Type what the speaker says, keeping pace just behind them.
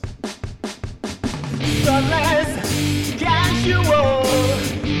Thoughtless, casual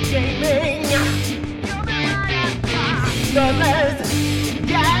gaming. Thoughtless,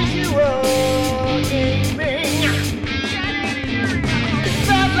 casual gaming.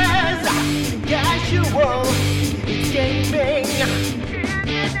 Thoughtless, casual, it's gaming.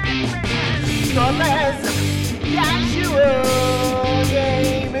 Thoughtless, casual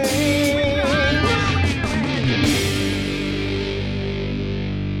gaming.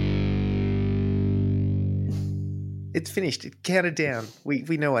 It's finished. It counted down. We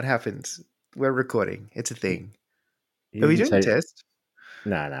know what happens. We're recording. It's a thing. Are we doing a test?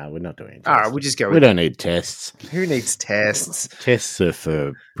 No, we're not doing a test. All right, we'll just go with We don't need tests. Who needs tests? Tests are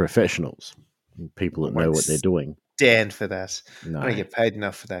for professionals, people that know what they're doing. Stand for that. No, I don't get paid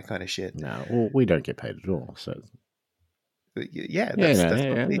enough for that kind of shit. no, well, we don't get paid at all. So Yeah,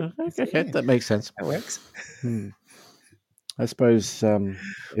 that's okay, that makes sense. That works. I suppose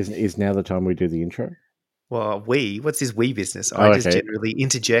is now the time we do the intro. Well, what's this we business? I just generally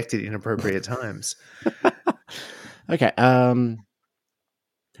interject at inappropriate times. Okay.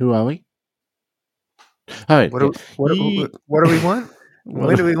 Who are we? Oh, what do we want?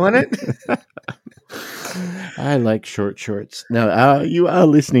 When do we want it? I like short shorts. No, you are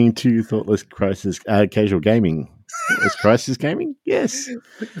listening to Thoughtless Crisis Casual Gaming. Is Crisis Gaming? Yes.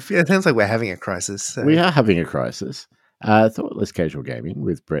 It sounds like we're having a crisis. So. We are having a crisis. Thoughtless Casual Gaming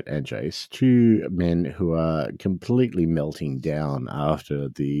with Brett and Jace, two men who are completely melting down after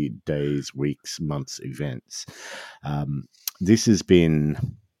the days, weeks, months events. This has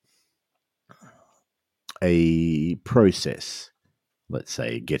been a process, let's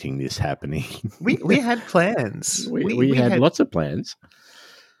say, getting this happening. We had plans. We had lots of plans,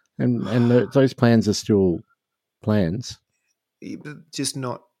 and those plans are still plans, just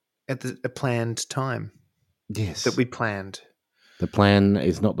not at a planned time. Yes, that we planned. The plan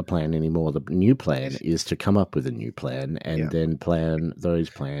is not the plan anymore. The new plan is to come up with a new plan and then plan those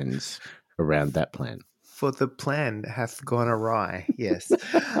plans around that plan. For the plan hath gone awry. Yes.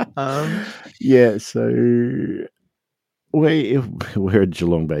 Yeah. So we're a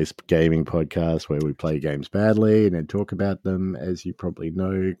Geelong-based gaming podcast where we play games badly and then talk about them, as you probably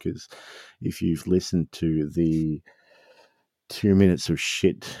know, because if you've listened to the 2 minutes of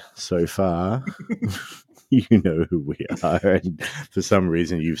shit so far, you know who we are. And for some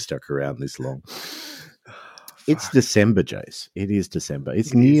reason, you've stuck around this long. It's December, Jace. It is December.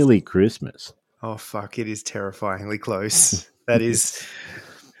 It's nearly Christmas. Oh, fuck. It is terrifyingly close. That is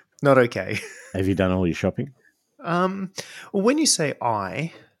not okay. Have you done all your shopping? Well, when you say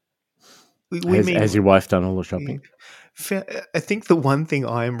has your wife done all the shopping? I think the one thing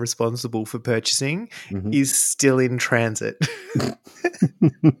I am responsible for purchasing is still in transit.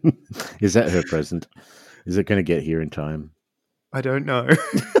 Is that her present? Is it going to get here in time? I don't know.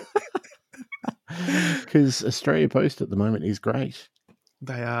 Because Australia Post at the moment is great.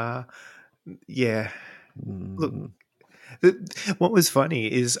 They are, yeah. Look, what was funny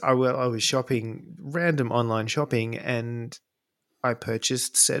is I was shopping, random online shopping, and I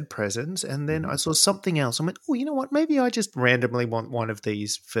purchased said presents, and then I saw something else. I went, oh, you know what? Maybe I just randomly want one of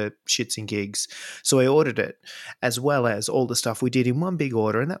these for shits and gigs. So I ordered it, as well as all the stuff we did in one big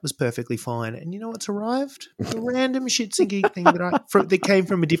order, and that was perfectly fine. And you know what's arrived? A random shits and gig thing that came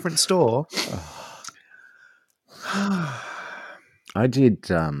from a different store. I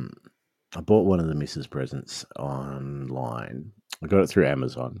did. I bought one of the Mrs. presents online. I got it through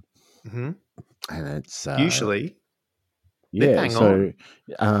Amazon, and it's usually. Yeah, so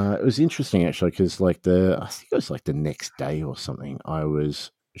it was interesting actually because I think it was like the next day or something. I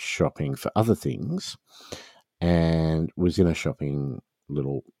was shopping for other things and was in a shopping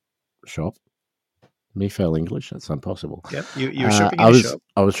little shop. Me fail English, that's impossible. Yep, you were shopping in a shop.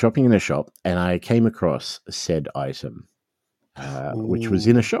 I was shopping in a shop and I came across said item, which was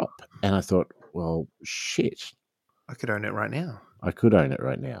in a shop, and I thought, well, shit, I could own it right now. I could own it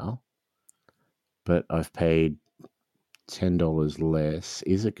right now, but I've paid $10 less.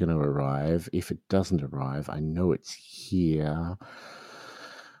 Is it going to arrive? If it doesn't arrive, I know it's here.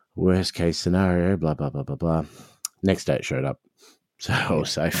 Worst case scenario, blah, blah, blah, blah, blah. Next day it showed up. So I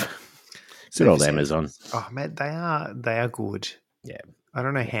was safe. Good old Amazon. Oh, man, they are good. Yeah. I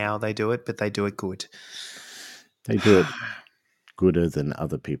don't know how they do it, but they do it good. They do it gooder than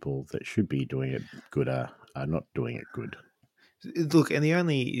other people that should be doing it gooder are not doing it good. Look, and the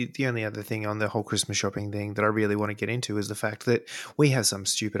only other thing on the whole Christmas shopping thing that I really want to get into is the fact that we have some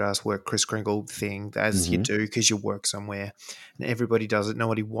stupid ass work Kris Kringle thing, as you do because you work somewhere, and everybody does it.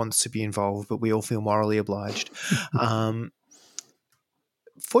 Nobody wants to be involved, but we all feel morally obliged.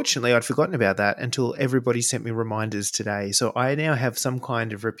 Fortunately, I'd forgotten about that until everybody sent me reminders today. So I now have some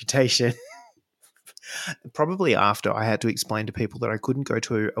kind of reputation Probably after I had to explain to people that I couldn't go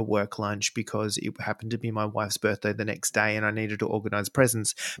to a work lunch because it happened to be my wife's birthday the next day and I needed to organize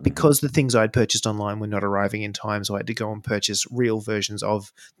presents because the things I'd purchased online were not arriving in time. So I had to go and purchase real versions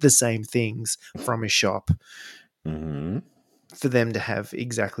of the same things from a shop for them to have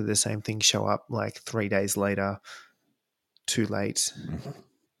exactly the same thing show up like 3 days later, too late.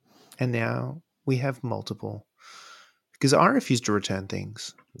 And now we have multiple. Because I refuse to return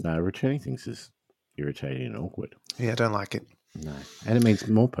things. No, returning things is irritating and awkward. Yeah, I don't like it. No. And it means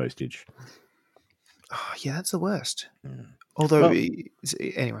more postage. Oh, yeah, that's the worst. Although,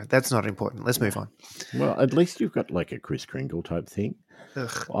 anyway, that's not important. Let's move on. Well, at least you've got like a Kris Kringle type thing.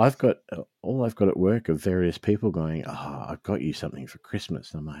 Ugh. I've got at work of various people going, "Oh, I've got you something for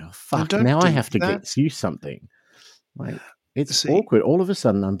Christmas." And I'm like, "Oh fuck! Now I have to get you something." Like it's awkward. All of a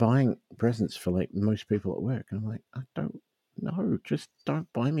sudden, I'm buying presents for like most people at work, and I'm like, "I don't know. Just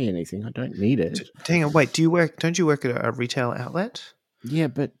don't buy me anything. I don't need it." Hang on, wait. Don't you work at a retail outlet? Yeah,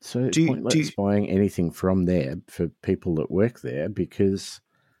 but so it's pointless buying anything from there for people that work there because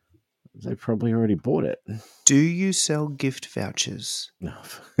they probably already bought it. Do you sell gift vouchers? No.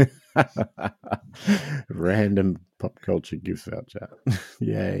 Random pop culture gift voucher.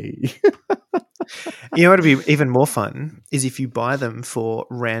 Yay. You know what would be even more fun is if you buy them for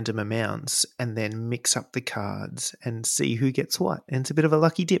random amounts and then mix up the cards and see who gets what. And it's a bit of a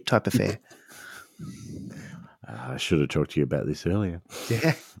lucky dip type affair. I should have talked to you about this earlier.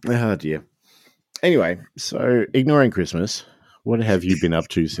 Yeah. Oh, dear. Anyway, so ignoring Christmas, what have you been up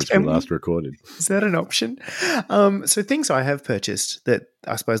to since we last recorded? Is that an option? So things I have purchased that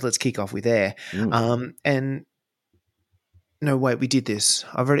I suppose let's kick off with there. And no, wait, we did this.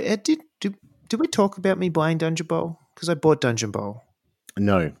 I've already did we talk about me buying Dungeon Bowl? Because I bought Dungeon Bowl.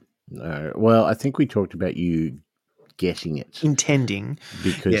 No. Well, I think we talked about you getting it. Intending.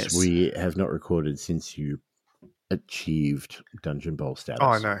 Because we have not recorded since you achieved Dungeon Bowl status.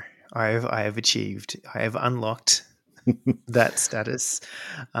 Oh, no. I have achieved. I have unlocked that status,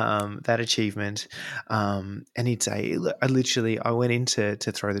 that achievement. And he'd say, I went in to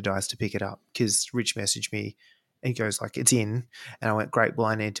throw the dice to pick it up because Rich messaged me and he goes like, it's in. And I went, great, well,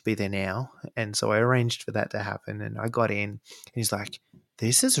 I need to be there now. And so I arranged for that to happen. And I got in and he's like,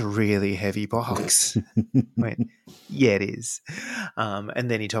 this is a really heavy box. I went, yeah, it is. And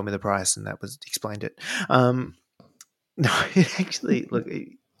then he told me the price and that was explained it. No, it actually,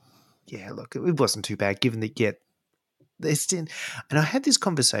 it wasn't too bad given that and I had this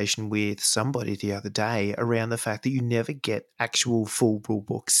conversation with somebody the other day around the fact that you never get actual full rule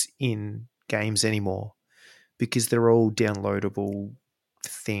books in games anymore because they're all downloadable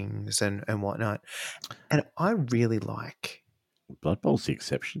things and whatnot. And I really like Blood Bowl's the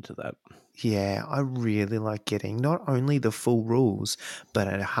exception to that. Yeah, I really like getting not only the full rules, but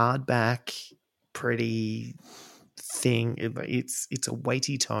a hardback, pretty thing. It's a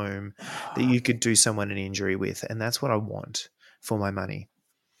weighty tome that you could do someone an injury with, and that's what I want for my money.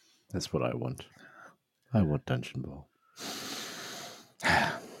 That's what I want. I want Dungeon Bowl.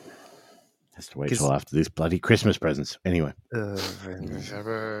 Has to wait till after this bloody Christmas presents. Anyway. Anyway,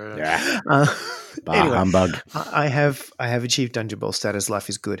 humbug. I have achieved Dungeon Bowl status. Life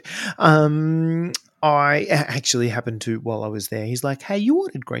is good. I actually happened to, while I was there, he's like, hey, you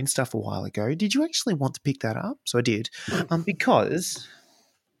ordered green stuff a while ago. Did you actually want to pick that up? So I did. Because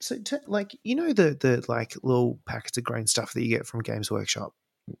the like little packets of green stuff that you get from Games Workshop?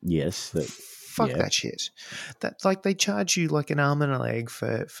 Yes. Fuck that shit. That like they charge you like an arm and a leg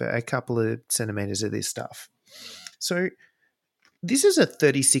for a couple of centimeters of this stuff. So this is a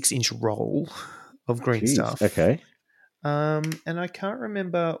 36-inch roll of green stuff. Okay. And I can't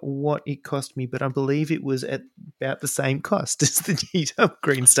remember what it cost me, but I believe it was at about the same cost as the Neato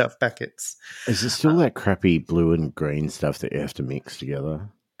green stuff packets. Is it still that crappy blue and green stuff that you have to mix together?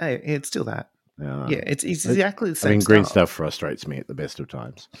 Hey, it's still that. Yeah, it's exactly the same stuff. Green stuff frustrates me at the best of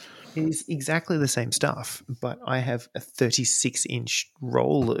times. It is exactly the same stuff, but I have a 36-inch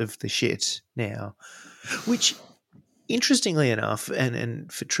roll of the shit now, which, interestingly enough,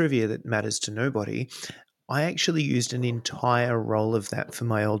 and for trivia that matters to nobody, I actually used an entire roll of that for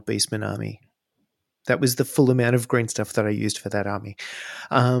my old Beastman army. That was the full amount of green stuff that I used for that army.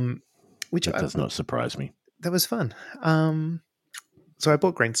 Which does not surprise me. That was fun. So I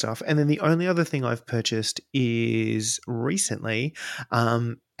bought green stuff, and then the only other thing I've purchased is recently,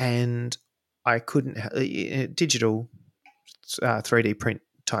 and I couldn't digital 3D print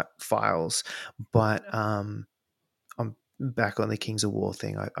type files, but I'm back on the Kings of War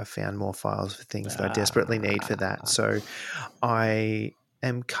thing. I found more files for things that I desperately need for that. So I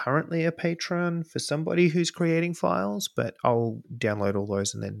am currently a patron for somebody who's creating files, but I'll download all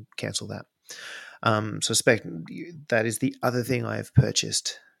those and then cancel that. So that is the other thing I have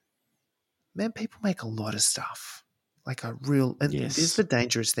purchased. Man, people make a lot of stuff. Like a real, and this is the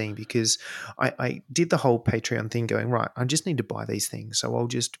dangerous thing, because I did the whole Patreon thing going, right, I just need to buy these things. So I'll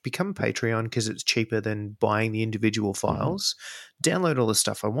just become a Patreon because it's cheaper than buying the individual files, download all the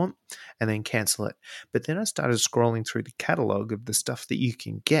stuff I want, and then cancel it. But then I started scrolling through the catalog of the stuff that you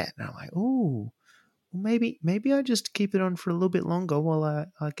can get. And I'm like, oh, maybe I just keep it on for a little bit longer while I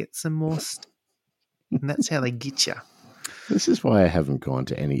get some more stuff. And that's how they get you. This is why I haven't gone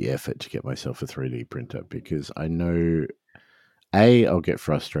to any effort to get myself a 3D printer, because I know, A, I'll get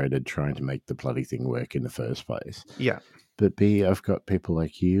frustrated trying to make the bloody thing work in the first place. Yeah. But B, I've got people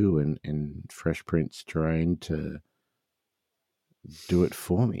like you and Fresh Prince trying to do it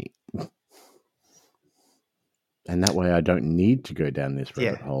for me. And that way I don't need to go down this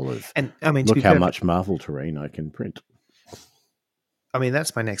rabbit hole of, and I mean, look how much Marvel terrain I can print. I mean,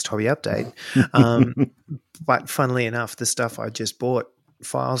 that's my next hobby update. But funnily enough, the stuff I just bought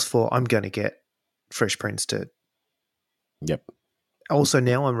files for, I'm going to get Fresh Prince to. Yep. Also,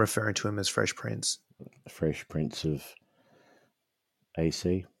 now I'm referring to him as Fresh Prince. Fresh Prince of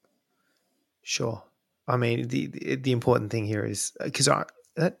AC. Sure. I mean, the important thing here is, because I'm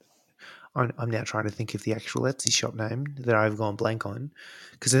now trying to think of the actual Etsy shop name that I've gone blank on,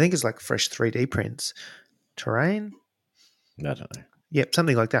 because I think it's like Fresh 3D Prints. Terrain? I don't know. Yep,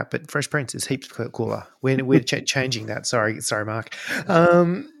 something like that. But Fresh Prince is heaps cooler. We're changing that. Sorry, Mark.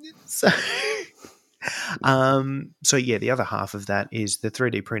 So yeah, the other half of that is the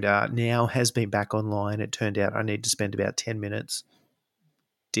 3D printer now has been back online. It turned out I need to spend about 10 minutes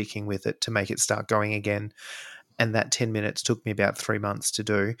dicking with it to make it start going again. And that 10 minutes took me about 3 months to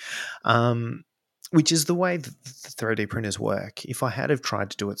do, which is the way the 3D printers work. If I had have tried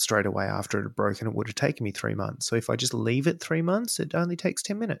to do it straight away after it had broken, it would have taken me 3 months. So if I just leave it 3 months, it only takes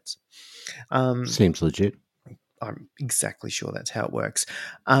 10 minutes. Seems legit. I'm exactly sure that's how it works.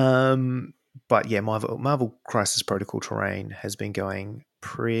 But yeah, Marvel Crisis Protocol Terrain has been going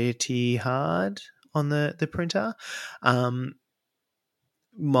pretty hard on the printer.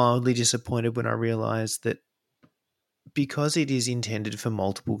 Mildly disappointed when I realized that, because it is intended for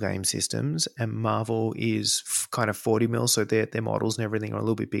multiple game systems and Marvel is kind of 40 mil, so their models and everything are a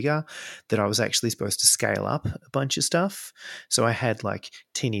little bit bigger, that I was actually supposed to scale up a bunch of stuff. So I had like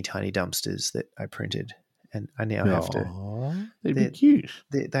teeny tiny dumpsters that I printed, and I now have to. They'd be cute.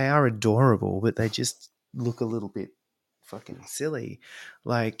 They are adorable, but they just look a little bit fucking silly.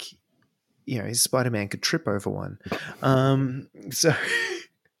 Like, Spider-Man could trip over one. So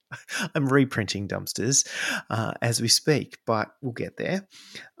I'm reprinting dumpsters as we speak, but we'll get there.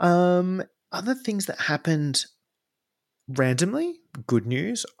 Other things that happened randomly, good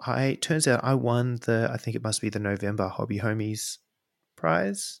news. Turns out I won I think it must be the November Hobby Homies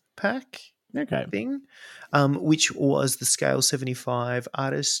prize pack thing, which was the Scale 75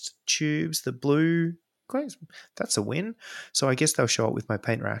 artist tubes, the blue. Great, that's a win. So I guess they'll show it with my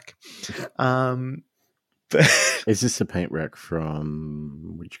paint rack. But is this a paint rack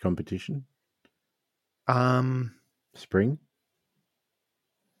from which competition? Spring?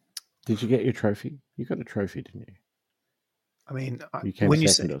 Did you get your trophy? You got a trophy, didn't you? I mean, you came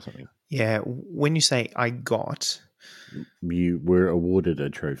second or something. Yeah, when you say I got, you were awarded a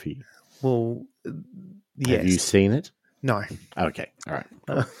trophy. Well, yes. Have you seen it? No. Okay, all right.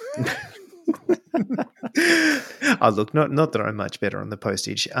 Oh, look, not that I'm much better on the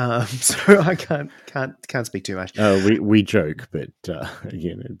postage, so I can't speak too much. We joke, but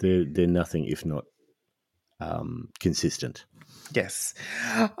they're nothing if not consistent. Yes.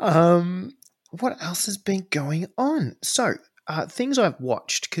 What else has been going on? So things I've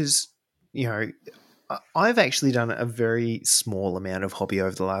watched, because I've actually done a very small amount of hobby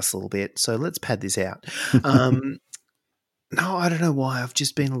over the last little bit, so let's pad this out. No, I don't know why. I've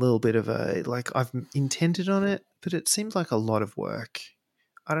just been a little bit of I've intended on it, but it seems like a lot of work.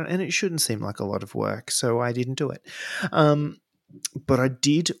 And it shouldn't seem like a lot of work, so I didn't do it. But I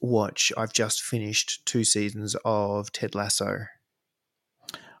did watch. I've just finished 2 seasons of Ted Lasso.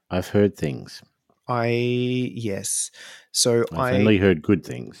 I've heard things. Yes. So I've only heard good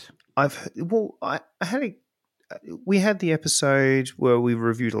things. We had the episode where we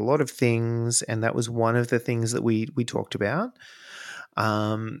reviewed a lot of things, and that was one of the things that we talked about.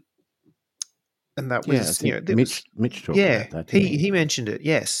 And that was, Mitch talked about that. He mentioned it,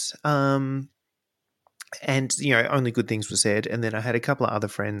 yes. And only good things were said. And then I had a couple of other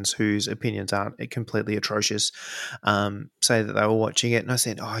friends whose opinions aren't completely atrocious, say that they were watching it, and I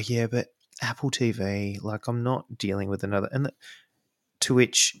said, "Oh yeah, but Apple TV, like I'm not dealing with another." And to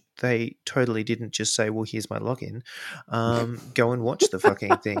which they totally didn't just say, "Well, here's my login. Go and watch the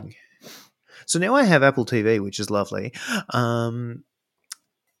fucking thing." So now I have Apple TV, which is lovely.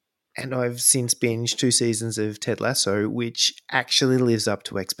 And I've since binged 2 seasons of Ted Lasso, which actually lives up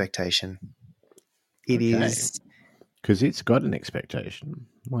to expectation. It Okay. is. Because it's got an expectation.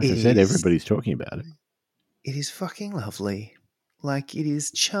 Like I It said, is. everybody's talking about it. It is fucking lovely. Like, it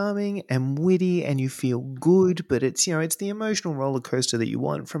is charming and witty, and you feel good, but it's, you know, it's the emotional roller coaster that you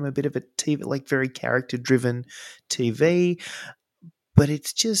want from a bit of a TV, like very character driven TV. But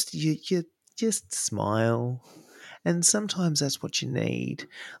it's just you just smile. And sometimes that's what you need.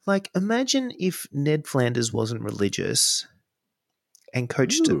 Like, imagine if Ned Flanders wasn't religious and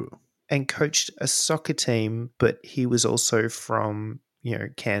Ooh. coached a soccer team, but he was also from, you know,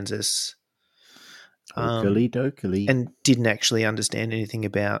 Kansas, Oakley dokley. and didn't actually understand anything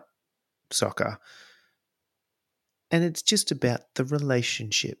about soccer. And it's just about the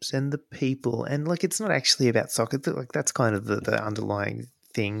relationships and the people, and like it's not actually about soccer. Like that's kind of the underlying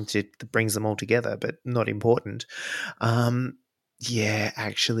thing that brings them all together, but not important. Yeah,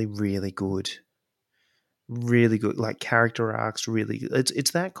 actually, really good, really good. Like character arcs, really good.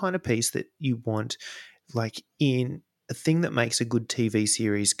 It's that kind of piece that you want, like in a thing that makes a good TV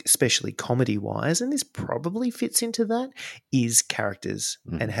series, especially comedy wise, and this probably fits into that, is characters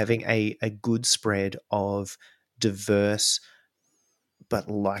and having a good spread of diverse but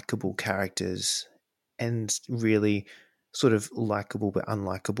likable characters and really sort of likable but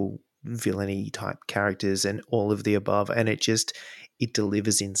unlikable villainy type characters and all of the above, and it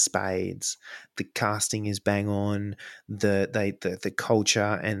delivers in spades. The casting is bang on. The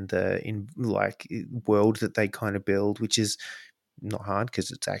culture and the in like world that they kind of build, which is not hard because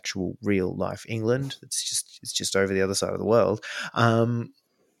it's actual real life England. It's just over the other side of the world.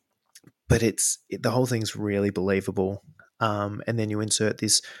 But the whole thing's really believable. And then you insert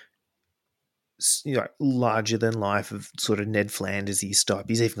this, you know, larger than life of sort of Ned Flanders type.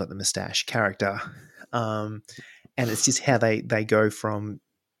 He's even got the moustache character, and it's just how they go from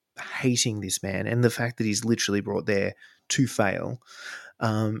hating this man and the fact that he's literally brought there to fail,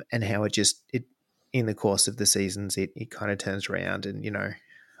 and how it in the course of the seasons it kind of turns around and, you know,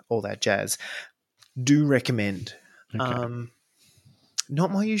 all that jazz. Do recommend. Okay. Not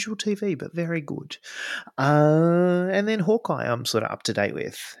my usual TV, but very good. And then Hawkeye, I'm sort of up to date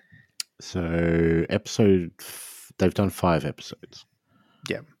with. So they've done 5 episodes.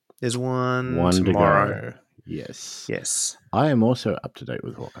 Yeah, there's one to tomorrow. go. Yes. Yes. I am also up to date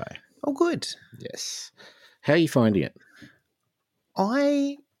with Hawkeye. Oh, good. Yes. How are you finding it?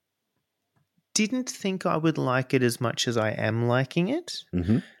 I didn't think I would like it as much as I am liking it.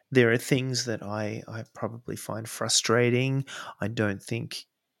 Mm-hmm. There are things that I probably find frustrating. I don't think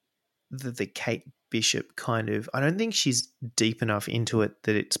that the Kate Bishop I don't think she's deep enough into it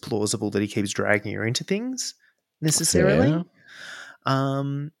that it's plausible that he keeps dragging her into things necessarily.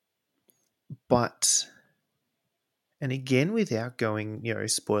 Fair. But, and again, without going, you know,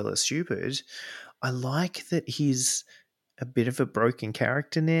 spoiler stupid, I like that he's a bit of a broken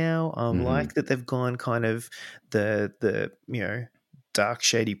character now. Like that they've gone kind of the you know, dark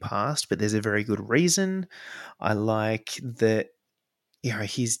shady past, but there's a very good reason. I like that, you know,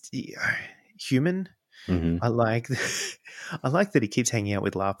 he's human. Mm-hmm. I like I like that he keeps hanging out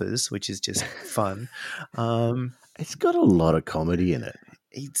with LARPers, which is just fun. It's got a lot of comedy in it.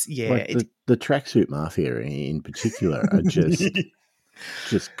 It's Like the Tracksuit Mafia in particular are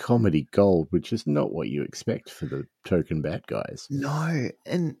just comedy gold, which is not what you expect for the token bad guys. No,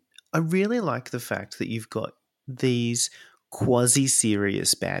 and I really like the fact that you've got these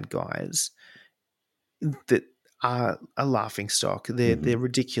quasi-serious bad guys that are a laughing stock. They're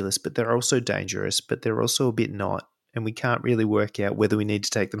ridiculous, but they're also dangerous, but they're also a bit not, and we can't really work out whether we need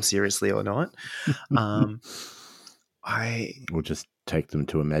to take them seriously or not. Or just take them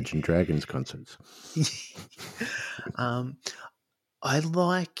to Imagine Dragons concerts. I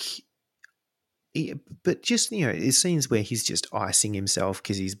like, but just, you know, there's scenes where he's just icing himself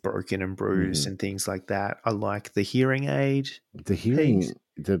because he's broken and bruised and things like that. I like the hearing aid. The hearing,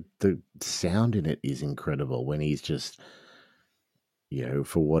 the sound in it is incredible when he's just, you know,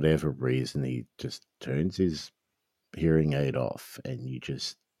 for whatever reason, he just turns his hearing aid off and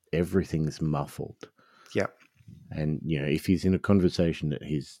everything's muffled. Yeah. And, you know, if he's in a conversation that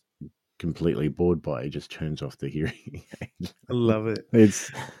he's completely bored by, he just turns off the hearing aid. I love it.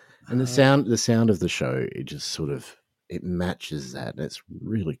 And the sound of the show, it just sort of, it matches that. And it's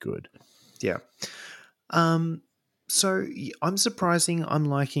really good. Yeah. So I'm surprising I'm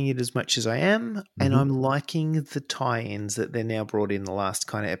liking it as much as I am, and I'm liking the tie-ins that they're now brought in the last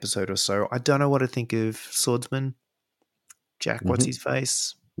kind of episode or so. I don't know what to think of Swordsman. Jack, what's his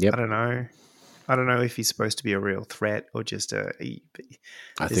face? Yep. I don't know. I don't know if he's supposed to be a real threat or just I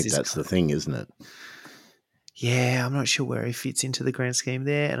think that's the thing, isn't it? Yeah, I'm not sure where he fits into the grand scheme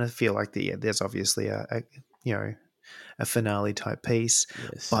there, and I feel like there's obviously a finale type piece,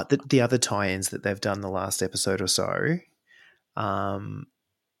 Yes. but the other tie-ins that they've done the last episode or so,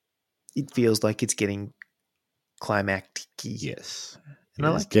 it feels like it's getting climactic. Yes, and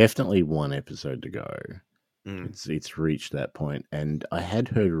there's definitely one episode to go. It's reached that point, and I had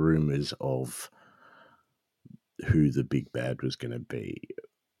heard rumors of who the big bad was going to be,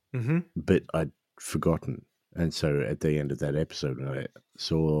 but I'd forgotten. And so at the end of that episode, when I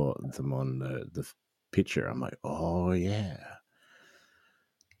saw them on the picture, I'm like, oh, yeah.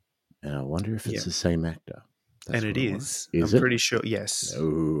 And I wonder if it's the same actor. That's and it is. I'm pretty sure, yes.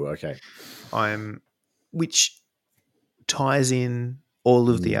 Oh, okay. Which ties in all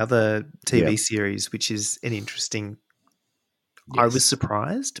of the other TV series, which is an interesting... Yes. I was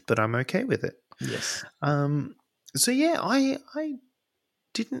surprised, but I'm okay with it. Yes. So, yeah, I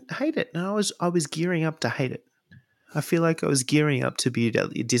didn't hate it. No, I was gearing up to hate it. I feel like I was gearing up to be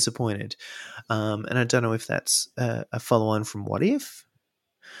disappointed. And I don't know if that's a follow-on from What If?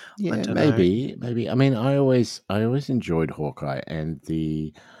 Yeah, maybe. I mean, I always enjoyed Hawkeye, and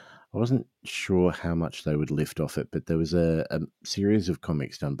I wasn't sure how much they would lift off it, but there was a series of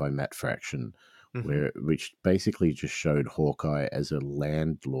comics done by Matt Fraction, which basically just showed Hawkeye as a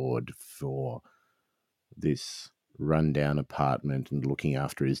landlord for this rundown apartment and looking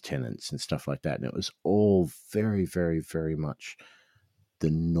after his tenants and stuff like that. And it was all very, very, very much the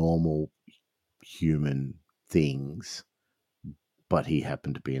normal human things, but he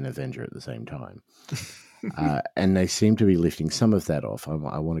happened to be an Avenger at the same time. And they seem to be lifting some of that off. I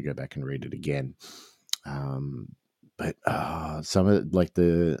want to go back and read it again. But some of it, like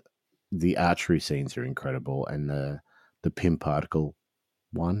the archery scenes are incredible, and the Pym particle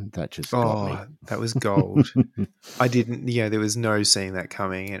one that just got me. That was gold. I didn't. Yeah, there was no seeing that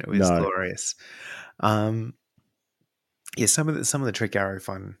coming, and it was glorious. Yeah, some of the Trick Arrow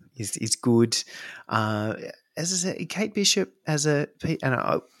fun is good. As I said, Kate Bishop as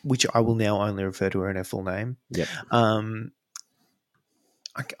which I will now only refer to her in her full name. Yep. I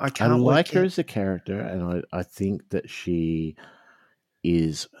can't like her as a character, and I think that she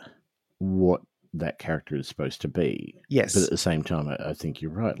is what that character is supposed to be. Yes. But at the same time, I think you're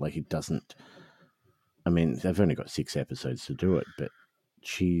right. Like, it doesn't... I mean, they've only got 6 episodes to do it, but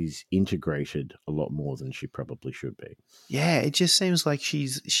she's integrated a lot more than she probably should be. Yeah, it just seems like she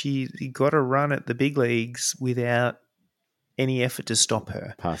got a run at the big leagues without any effort to stop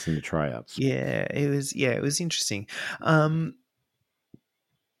her. Passing the tryouts. Yeah, it was interesting.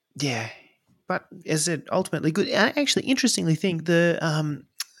 Yeah, but as it ultimately good. I actually interestingly think the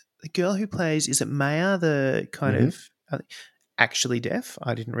girl who plays, is it Maya, the kind of actually deaf?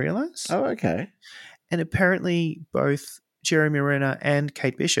 I didn't realize. Oh, okay. And apparently both Jeremy Renner and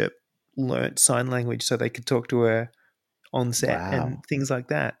Kate Bishop learnt sign language so they could talk to her on set and things like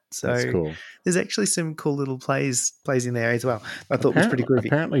that. So that's cool. There's actually some cool little plays in there as well. I thought was pretty groovy.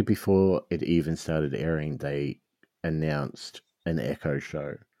 Apparently before it even started airing, they announced an Echo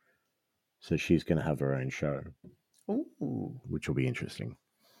show. So she's going to have her own show. Ooh. Which will be interesting.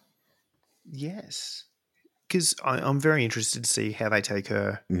 Yes. Because I'm very interested to see how they take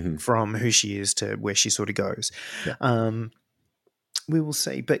her from who she is to where she sort of goes. Yeah. We will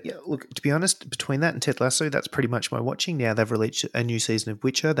see. But yeah, look, to be honest, between that and Ted Lasso, that's pretty much my watching. Now they've released a new season of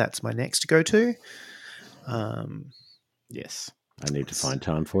Witcher. That's my next go-to. Yes. I need to find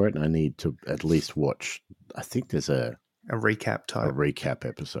time for it, and I need to at least watch... I think there's a recap type. A recap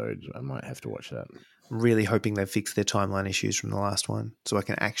episode. I might have to watch that. Really hoping they've fixed their timeline issues from the last one so I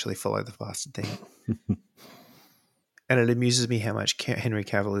can actually follow the bastard thing. And it amuses me how much Henry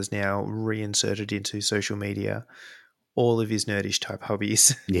Cavill is now reinserted into social media, all of his nerdish type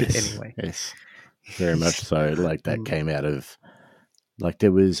hobbies. Yes. But anyway. Yes. Very much so. Like, that came out of... Like,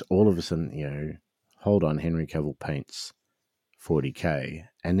 there was all of a sudden, hold on, Henry Cavill paints 40K,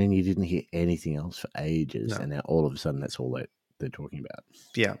 and then you didn't hear anything else for ages, and now all of a sudden that's all they're talking about.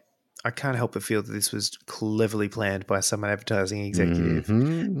 Yeah. I can't help but feel that this was cleverly planned by some advertising executive.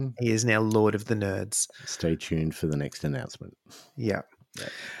 Mm-hmm. He is now Lord of the Nerds. Stay tuned for the next announcement. Yeah.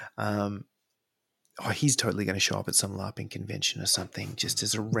 He's totally going to show up at some LARPing convention or something, just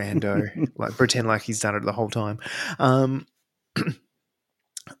as a rando, like pretend like he's done it the whole time.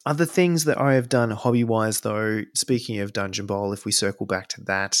 Other things that I have done hobby-wise, though, speaking of Dungeon Bowl, if we circle back to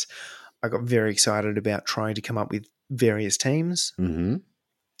that, I got very excited about trying to come up with various teams. Mm-hmm.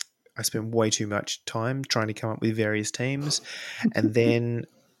 I spent way too much time trying to come up with various teams. And then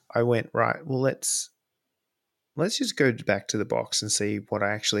I went, right, well, let's let's just go back to the box and see what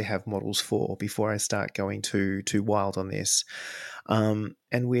I actually have models for before I start going too wild on this. And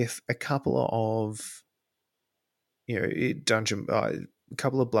with a couple of a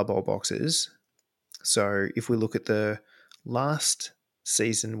couple of Blood Bowl boxes. So if we look at the last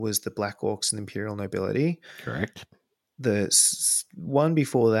season was the Black Orcs and Imperial Nobility. Correct. The one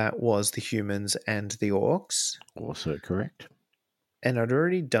before that was the Humans and the Orcs. Also correct. And I'd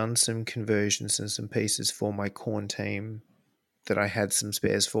already done some conversions and some pieces for my Khorne team that I had some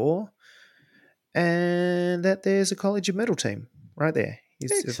spares for. And that there's a College of Metal team right there.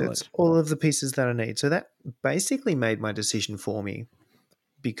 That's all of the pieces that I need. So that basically made my decision for me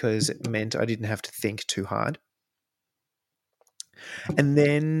because it meant I didn't have to think too hard. And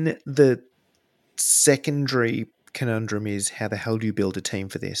then the secondary conundrum is how the hell do you build a team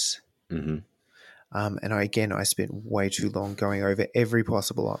for this? Mm-hmm. And I spent way too long going over every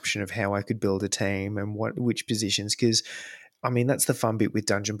possible option of how I could build a team and which positions. Because, I mean, that's the fun bit with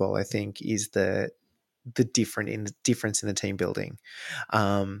Dungeon Bowl, I think, is the difference in the team building,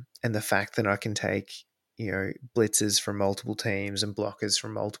 and the fact that I can take blitzers from multiple teams and blockers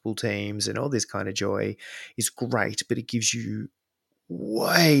from multiple teams and all this kind of joy is great, but it gives you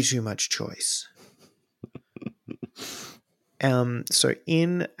way too much choice. So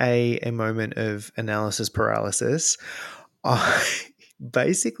in a moment of analysis paralysis, I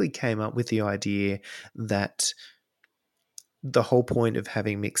basically came up with the idea that the whole point of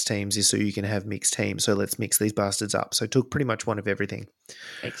having mixed teams is so you can have mixed teams. So let's mix these bastards up. So I took pretty much one of everything.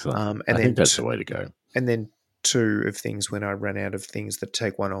 Excellent. I think that's the way to go. And then two of things when I ran out of things that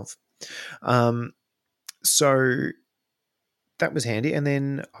take one of. So that was handy. And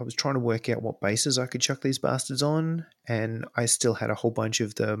then I was trying to work out what bases I could chuck these bastards on. And I still had a whole bunch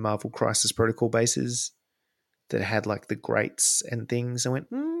of the Marvel Crisis Protocol bases that had like the grates and things. I went,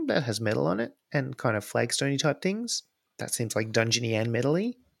 that has metal on it and kind of flagstone-y type things. That seems like dungeony and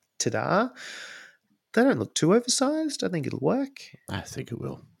metal-y. Ta-da. They don't look too oversized. I think it'll work. I think it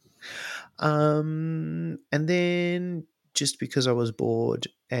will. And then just because I was bored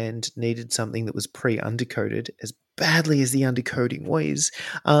and needed something that was pre-undercoated, as badly as the undercoating was,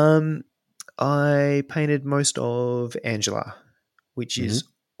 I painted most of Angela, which is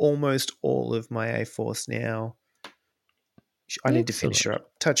almost all of my A-Force now. I need to finish her up,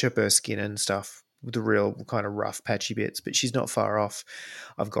 touch up her skin and stuff with the real kind of rough patchy bits, but she's not far off.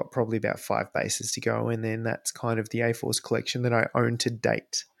 I've got probably about 5 bases to go, and then that's kind of the A-Force collection that I own to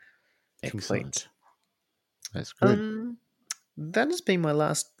date. Excellent. Complete. That's good. That has been my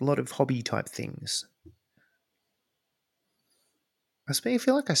last lot of hobby type things. I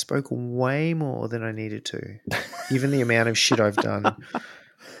feel like I spoke way more than I needed to, given the amount of shit I've done.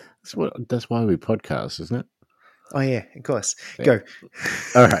 That's why we podcast, isn't it? Oh, yeah, of course. Yeah. Go.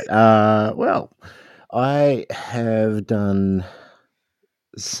 All right. Well, I have done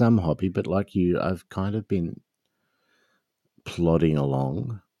some hobby, but like you, I've kind of been plodding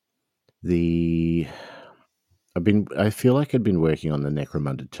along. I feel like I'd been working on the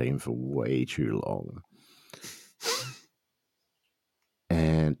Necromunda team for way too long.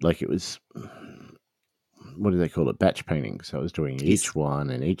 And like it was, what do they call it? Batch painting. So I was doing each one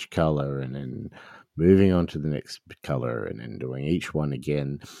and each color and then moving on to the next color and then doing each one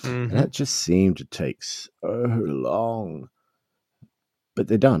again. And that just seemed to take so long. But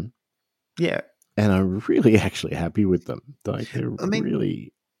they're done. Yeah. And I'm really actually happy with them. Like they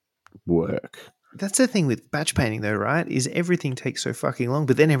really work. That's the thing with batch painting though, right? Is everything takes so fucking long,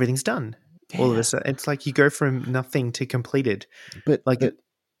 but then everything's done. Yeah. All of a sudden. It's like you go from nothing to completed. But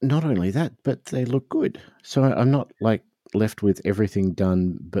not only that, but they look good. So I'm not like left with everything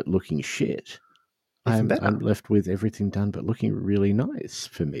done but looking shit. I'm left with everything done but looking really nice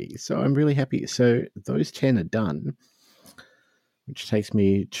for me. So I'm really happy. So those 10 are done, which takes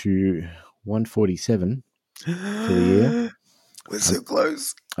me to 147 for the year. We're so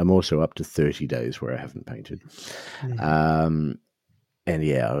close. I'm also up to 30 days where I haven't painted. And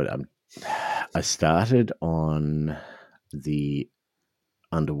yeah, I started on the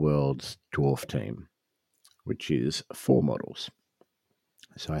Underworld's dwarf team, which is 4 models.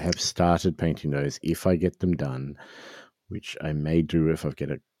 So I have started painting those. If I get them done, which I may do if I get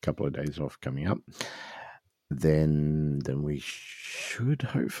a couple of days off coming up, then we should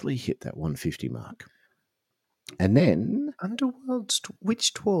hopefully hit that 150 mark. And then Underworld's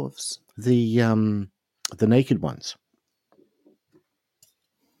which dwarves? The naked ones.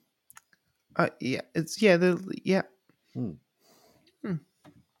 Yeah, it's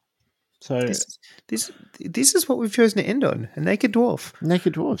So this is what we've chosen to end on: a naked dwarf.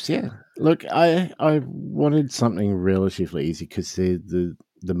 Naked dwarfs, yeah. Look, I wanted something relatively easy because the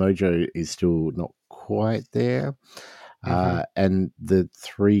mojo is still not quite there. And the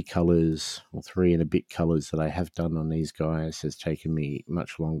 3 colors, or 3 and a bit colors that I have done on these guys has taken me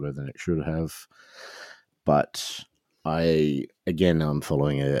much longer than it should have. But I'm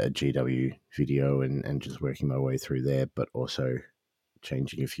following a GW video and just working my way through there, but also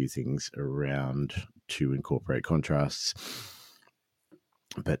changing a few things around to incorporate contrasts.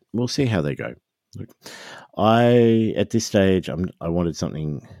 But we'll see how they go. Look, at this stage, I wanted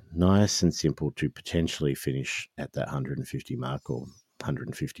something nice and simple to potentially finish at that 150 mark, or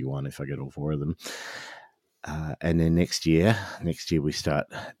 151 if I get all 4 of them. And then next year we start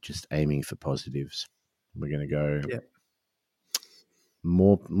just aiming for positives. We're going to go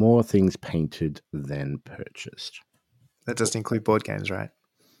more things painted than purchased. That doesn't include board games, right?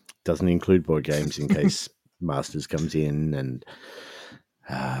 Doesn't include board games in case Masters comes in and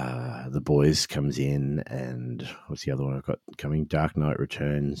The Boys comes in, and what's the other one I've got coming? Dark Knight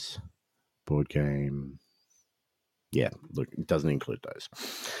Returns board game. Yeah, look, it doesn't include those.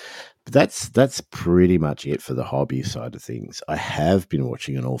 But that's pretty much it for the hobby side of things. I have been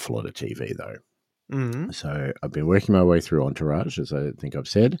watching an awful lot of TV though. Mm-hmm. So I've been working my way through Entourage, as I think I've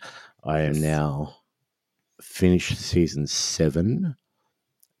said. I am now finished season 7.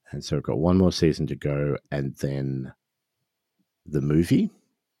 And so I've got one more season to go, and then the movie.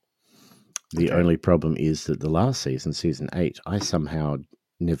 The only problem is that the last season, season 8, I somehow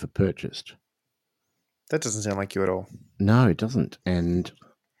never purchased. That doesn't sound like you at all. No, it doesn't. And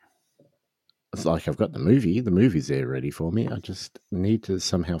it's like I've got the movie. The movie's there ready for me. I just need to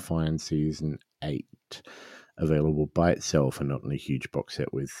somehow find season 8 available by itself and not in a huge box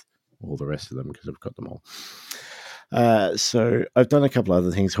set with all the rest of them, because I've got them all. So I've done a couple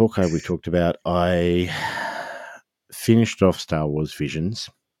other things. Hawkeye we talked about. I finished off Star Wars Visions.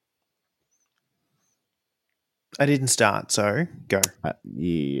 I didn't start, so go.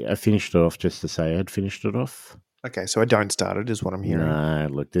 I finished it off just to say I'd finished it off. Okay, so I don't start it, is what I'm hearing. No,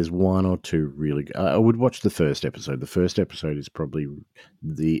 look, there's 1 or 2 really good. I would watch the first episode. The first episode is probably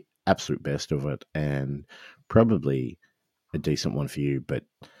the absolute best of it, and probably a decent one for you, but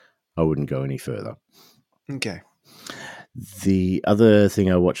I wouldn't go any further. Okay. The other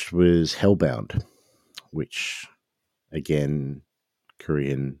thing I watched was Hellbound, which, again,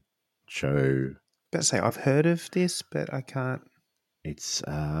 Korean show. But say I've heard of this, but I can't. It's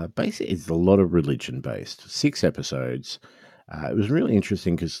basically it's a lot of religion based. 6 episodes. It was really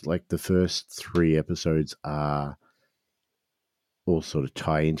interesting because like the first 3 episodes are all sort of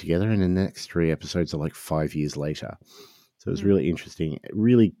tie in together, and the next 3 episodes are like 5 years later. So it was really interesting,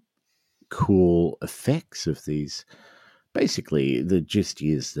 really cool effects of these. Basically, the gist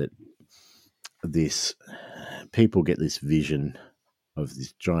is that people get this vision of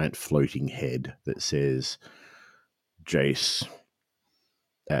this giant floating head that says, Jace,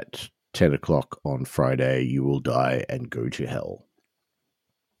 at 10 o'clock on Friday, you will die and go to hell.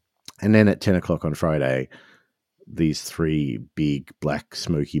 And then at 10 o'clock on Friday, these 3 big black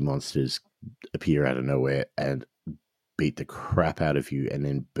smoky monsters appear out of nowhere and beat the crap out of you and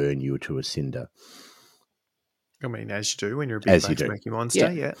then burn you to a cinder. I mean, as you do when you're a big black smoky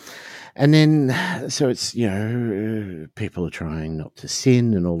monster, yeah. And then, so it's, people are trying not to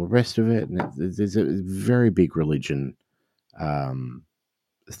sin and all the rest of it. And there's a very big religion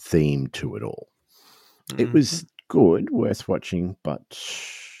theme to it all. Mm-hmm. It was good, worth watching, but,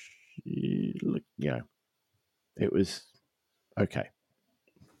 it was okay.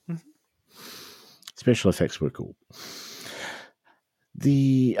 Mm-hmm. Special effects were cool.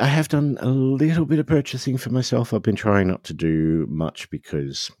 I have done a little bit of purchasing for myself. I've been trying not to do much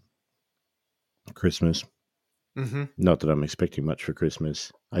because Christmas. Mm-hmm. Not that I'm expecting much for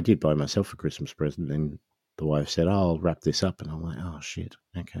Christmas. I did buy myself a Christmas present, and the wife said, I'll wrap this up. And I'm like, oh, shit,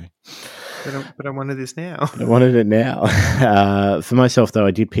 okay. But I wanted this now. I wanted it now. For myself, though,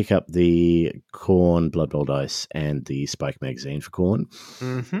 I did pick up the Korn Blood Bowl Dice and the Spike magazine for Korn.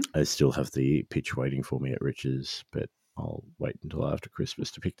 Mm-hmm. I still have the pitch waiting for me at Rich's, but I'll wait until after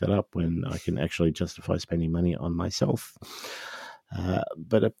Christmas to pick that up when I can actually justify spending money on myself.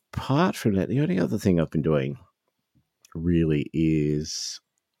 But apart from that, the only other thing I've been doing really is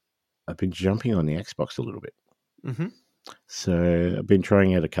I've been jumping on the Xbox a little bit. Mm-hmm. So I've been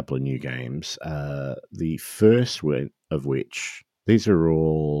trying out a couple of new games. The first of which, these are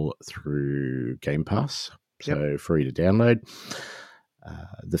all through Game Pass, so free to download.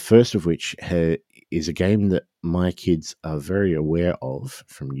 The first of which is a game that my kids are very aware of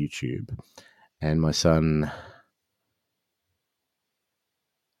from YouTube, and my son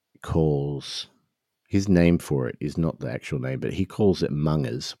calls, his name for it is not the actual name, but he calls it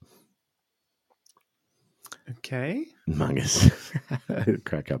Mungers. Okay. Among Us. I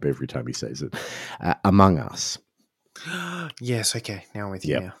crack up every time he says it. Among Us. Yes. Okay. Now I'm with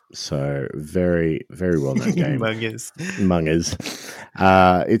you Yep. now. So very, very well known game. Humongous. Among Us.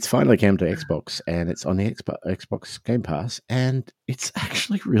 It's finally came to Xbox, and it's on the Xbox Game Pass, and it's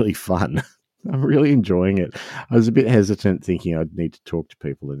actually really fun. I'm really enjoying it. I was a bit hesitant, thinking I'd need to talk to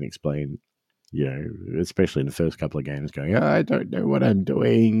people and explain, especially in the first couple of games, going, I don't know what I'm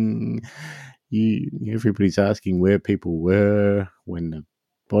doing. Everybody's asking where people were when the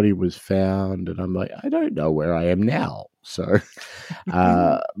body was found, and I'm like, I don't know where I am now. So,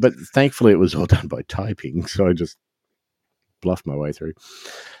 but thankfully it was all done by typing, so I just bluffed my way through.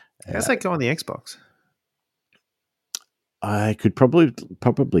 How's that go on the Xbox? I could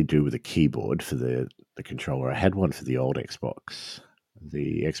probably do with a keyboard for the controller. I had one for the old Xbox,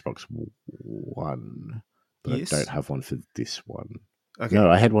 the Xbox One, but Yes. I don't have one for this one. Okay. No,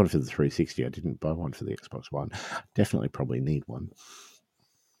 I had one for the 360. I didn't buy one for the Xbox One. Definitely probably need one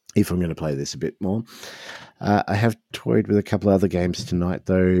if I'm going to play this a bit more. I have toyed with a couple of other games tonight,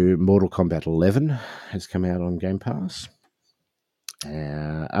 though. Mortal Kombat 11 has come out on Game Pass.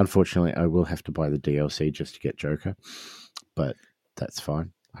 Unfortunately, I will have to buy the DLC just to get Joker, but that's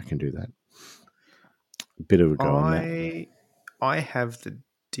fine. I can do that. A bit of a go on that. I have the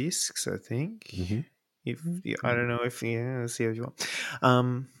discs, I think. Mm-hmm. I don't know if let's see how you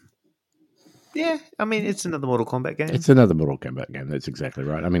want. Yeah, I mean it's another Mortal Kombat game. It's another Mortal Kombat game. That's exactly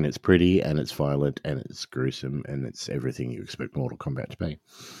right. I mean, it's pretty and it's violent and it's gruesome and it's everything you expect Mortal Kombat to be.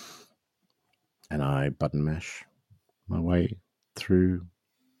 And I button mash my way through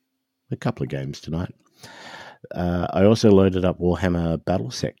a couple of games tonight. I also loaded up Warhammer Battle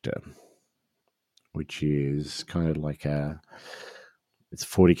Sector, which is kind of like it's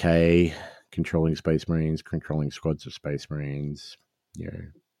 40k, controlling Space Marines, controlling squads of Space Marines.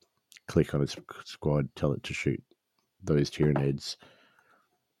 Click on a squad, tell it to shoot those Tyranids,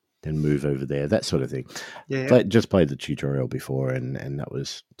 then move over there, that sort of thing. Yeah. Just played the tutorial before, and that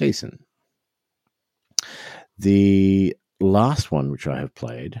was decent. The last one, which I have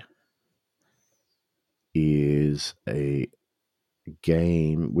played, is a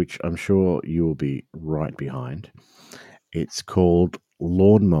game which I'm sure you will be right behind. It's called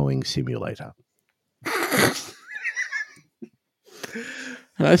Lawn Mowing Simulator.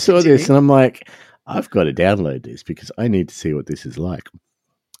 And I saw this and I'm like, I've got to download this because I need to see what this is like.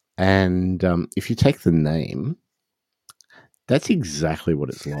 And if you take the name, that's exactly what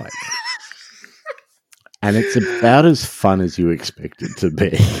it's like. And it's about as fun as you expect it to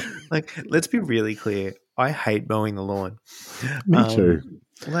be. Like, let's be really clear. I hate mowing the lawn. Me too.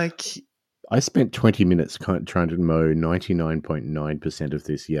 I spent 20 minutes trying to mow 99.9% of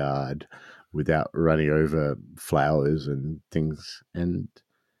this yard without running over flowers and things. And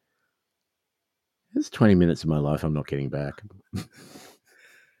it's 20 minutes of my life I'm not getting back.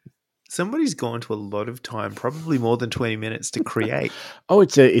 Somebody's gone to a lot of time, probably more than 20 minutes, to create.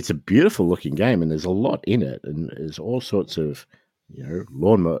 It's a beautiful looking game, and there's a lot in it, and there's all sorts of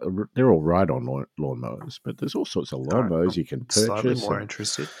lawnmower. They're all ride-on lawnmowers, but there's all sorts of lawnmowers you can purchase. Slightly more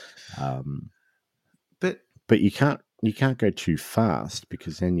interested, but you can't go too fast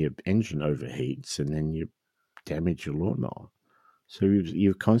because then your engine overheats and then you damage your lawnmower. So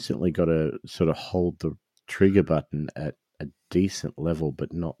you've constantly got to sort of hold the trigger button at a decent level,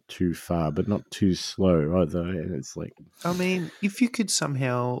 but not too far, but not too slow either. And it's like, I mean, if you could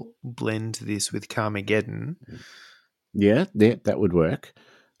somehow blend this with Carmageddon, yeah, that would work.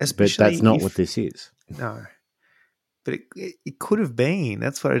 But that's not what this is. No, but it could have been.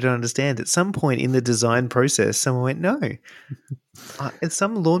 That's what I don't understand. At some point in the design process, someone went, no. And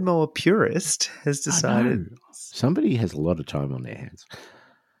some lawnmower purist has decided. Somebody has a lot of time on their hands.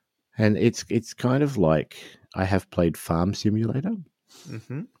 And it's kind of like, I have played Farm Simulator.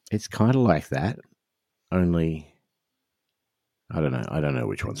 Mm-hmm. It's kind of like that, only I don't know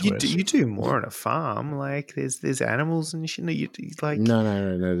which one's worse. You do more on a farm. Like there's animals and shit. No.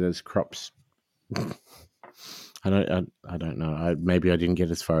 There's crops. I don't know. Maybe I didn't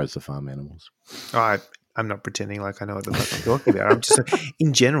get as far as the farm animals. I'm not pretending like I know what the fuck I'm talking about. I'm just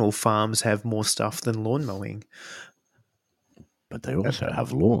in general, farms have more stuff than lawn mowing. But they also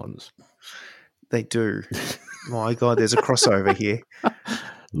have lawns. They do. My God, there's a crossover here.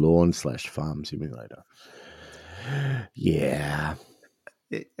 Lawn/farm simulator. Yeah.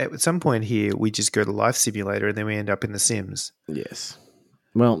 At some point here, we just go to Life Simulator and then we end up in The Sims. Yes.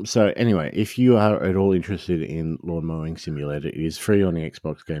 Well, so anyway, if you are at all interested in Lawn Mowing Simulator, it is free on the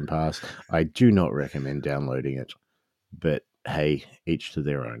Xbox Game Pass. I do not recommend downloading it, but hey, each to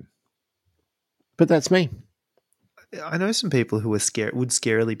their own. But that's me. I know some people who would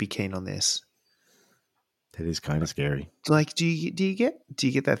scarily be keen on this. That is kind of scary. Like, do you get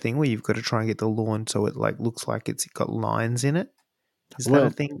that thing where you've got to try and get the lawn so it like looks like it's got lines in it? Is that a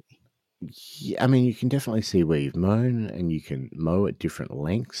thing? Yeah, I mean, you can definitely see where you've mown, and you can mow at different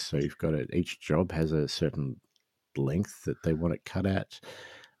lengths. So you've got it. Each job has a certain length that they want it cut at.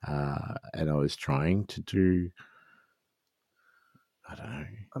 And I was trying to do. I don't know.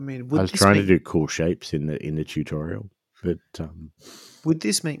 I mean, I was trying to do cool shapes in the tutorial, but would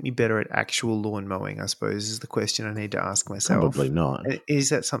this make me better at actual lawn mowing? I suppose is the question I need to ask myself. Probably not. Is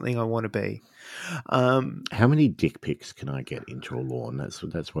that something I want to be? How many dick pics can I get into a lawn?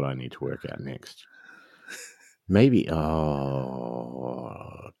 That's what I need to work out next. Maybe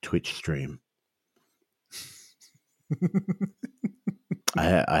Twitch stream.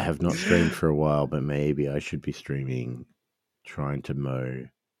 I have not streamed for a while, but maybe I should be streaming, trying to mow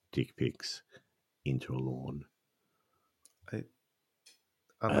dick pics into a lawn.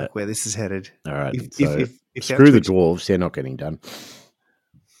 I like where this is headed. All right, if screw the dwarves, they're not getting done.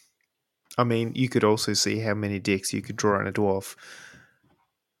 I mean, you could also see how many dicks you could draw on a dwarf.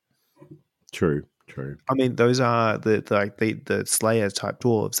 True. I mean, those are the Slayer type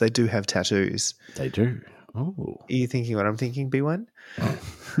dwarves. They do have tattoos. They do. Oh, are you thinking what I'm thinking, B1?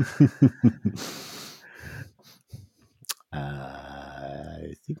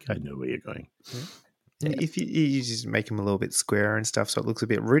 I think I know where you're going. Yeah. If you just make them a little bit squarer and stuff, so it looks a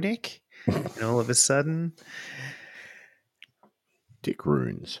bit runic, and all of a sudden, dick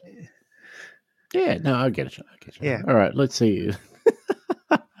runes. Yeah, no, I get it. Yeah. All right, let's see.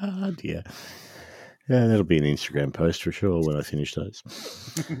 Oh dear. Yeah, that'll be an Instagram post for sure when I finish those.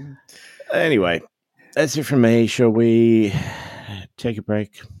 Anyway, that's it from me. Shall we take a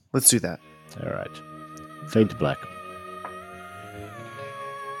break? Let's do that. All right. Fade to black.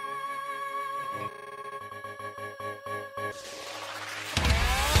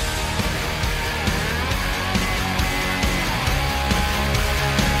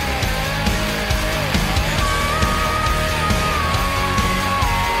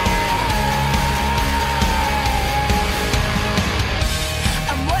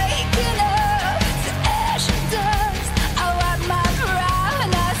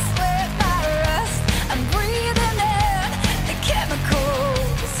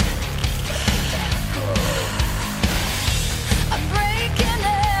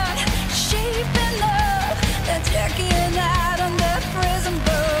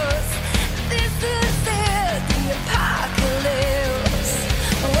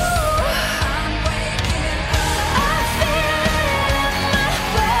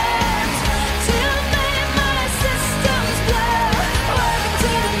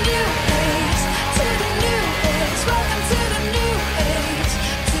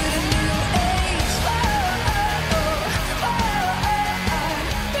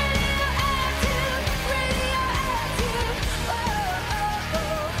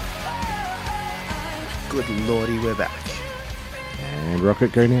 Good lordy, we're back. And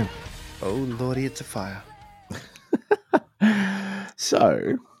rocket go now. Oh lordy, it's a fire.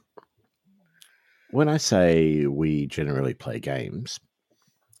 So, when I say we generally play games,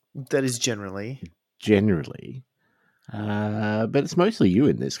 that is generally, but it's mostly you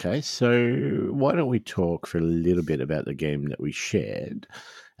in this case. So why don't we talk for a little bit about the game that we shared,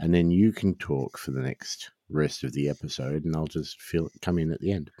 and then you can talk for the next rest of the episode, and I'll just come in at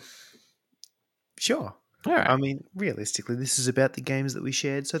the end. Sure. All right. I mean, realistically, this is about the games that we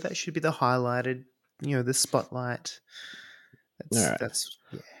shared, so that should be the highlighted, the spotlight. That's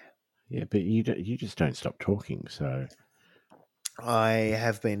yeah. But you just don't stop talking. So I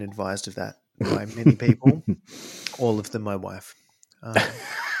have been advised of that by many people, all of them my wife.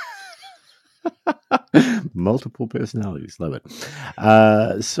 Multiple personalities, love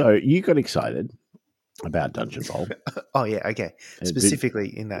it. So you got excited about Dungeon Bowl. Oh yeah, okay. Specifically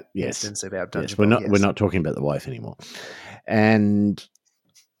in that instance about Dungeon Bowl. We're not talking about the wife anymore. And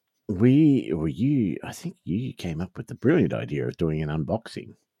I think you came up with the brilliant idea of doing an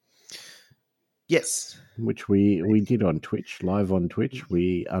unboxing. Yes. Which we did on Twitch, live on Twitch.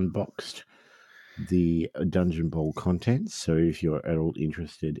 We unboxed the Dungeon Bowl content. So if you're at all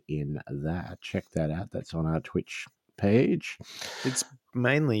interested in that, check that out. That's on our Twitch page. It's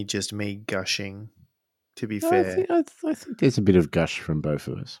mainly just me gushing. To be fair, I think there's a bit of gush from both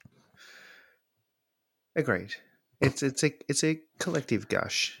of us. Agreed. It's a collective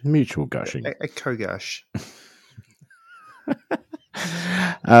gush, mutual gushing, a co-gush.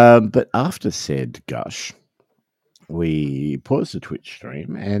 But after said gush, we paused the Twitch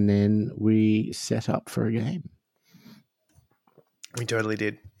stream and then we set up for a game. We totally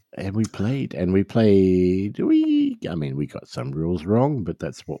did. And we played. We got some rules wrong, but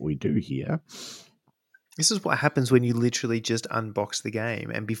that's what we do here. This is what happens when you literally just unbox the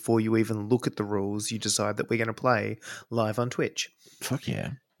game, and before you even look at the rules, you decide that we're going to play live on Twitch. Fuck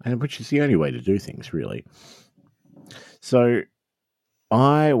yeah. And which is the only way to do things, really. So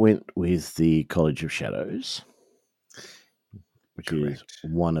I went with the College of Shadows, which is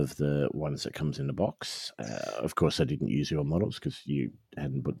one of the ones that comes in the box. Of course, I didn't use your models because you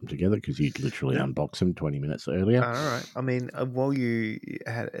hadn't put them together because you'd literally unboxed them 20 minutes earlier. All right. I mean, while you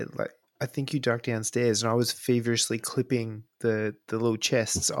had it, I think you ducked downstairs, and I was feverishly clipping the little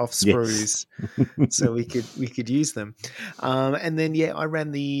chests off screws so we could use them. And then I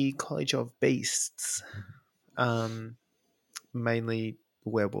ran the College of Beasts, mainly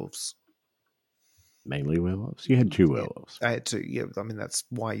werewolves. Mainly werewolves? You had 2 werewolves. I had to. Yeah, I mean that's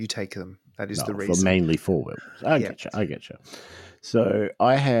why you take them. That is the reason. For mainly 4 werewolves. I get you. So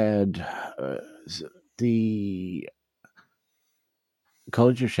I had the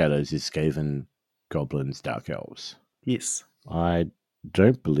College of Shadows is Skaven, Goblins, Dark Elves. Yes. I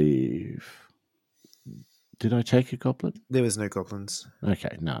don't believe. Did I take a goblin? There was no goblins.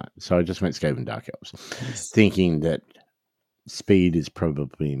 Okay, no. So I just went Skaven, Dark Elves, thinking that speed is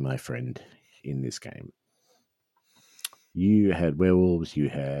probably my friend in this game. You had werewolves. You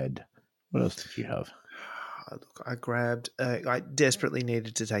had. What else did you have? Look, I grabbed. I desperately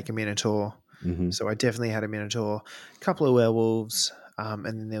needed to take a Minotaur, so I definitely had a Minotaur. A couple of werewolves, and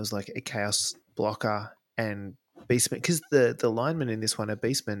then there was like a Chaos Blocker and Beastmen, because the linemen in this one are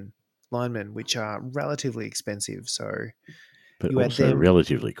Beastmen linemen, which are relatively expensive. So, but you also had them,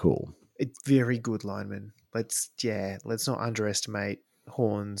 relatively cool. It's very good linemen. Let's not underestimate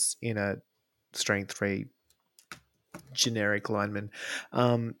Horns in a strength 3 generic lineman.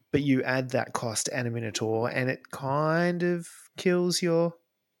 But you add that cost and a Minotaur, and it kind of kills your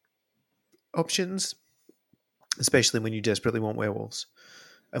options, especially when you desperately want werewolves,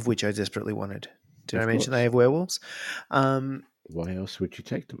 of which I desperately wanted. Did I mention they have werewolves? Why else would you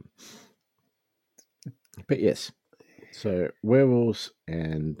take them? But yes, so werewolves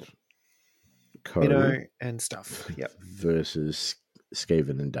and and stuff. Yep. Versus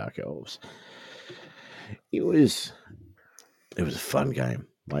Skaven and Dark Elves. It was a fun game.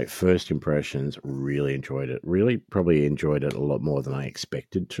 Like, first impressions, really enjoyed it. Really probably enjoyed it a lot more than I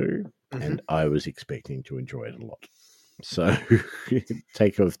expected to. And I was expecting to enjoy it a lot. So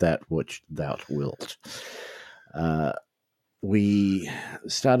take of that which thou wilt. We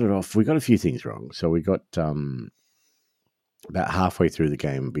started off, we got a few things wrong. So we got about halfway through the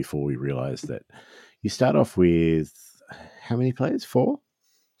game before we realized that you start off with how many players? 4?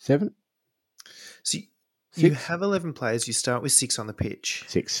 7? So you have 11 players. You start with 6 on the pitch.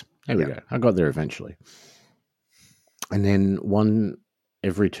 6. There we go. I got there eventually. And then one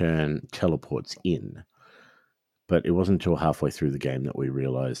every turn teleports in. But it wasn't until halfway through the game that we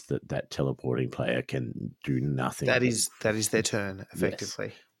realized that teleporting player can do nothing. That is their turn, effectively.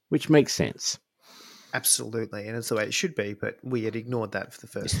 Yes. Which makes sense. Absolutely. And it's the way it should be, but we had ignored that for the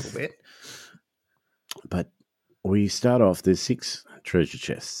first little bit. But we start off, there's 6 treasure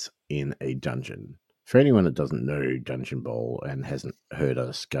chests in a dungeon. For anyone that doesn't know Dungeon Bowl and hasn't heard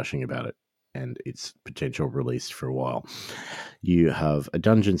us gushing about it and its potential release for a while, you have a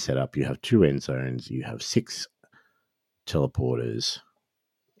dungeon set up, you have 2 end zones, you have 6 teleporters,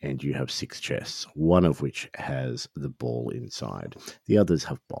 and you have 6 chests, one of which has the ball inside. The others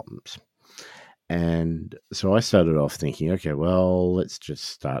have bombs. And so I started off thinking, okay, well, let's just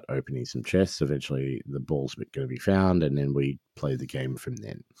start opening some chests. Eventually the ball's going to be found, and then we play the game from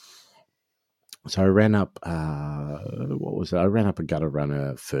then. So I ran up, what was it? I ran up a gutter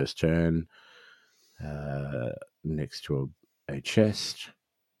runner first turn next to a chest.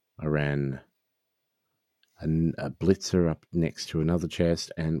 I ran a blitzer up next to another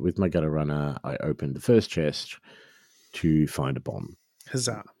chest, and with my gutter runner, I opened the first chest to find a bomb.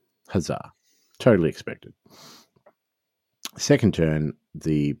 Huzzah. Totally expected. Second turn,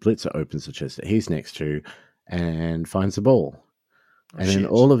 the blitzer opens the chest that he's next to and finds the ball. And then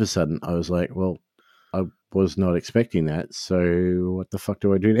all of a sudden, I was like, well, I was not expecting that, so what the fuck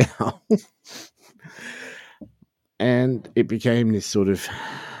do I do now? And it became this sort of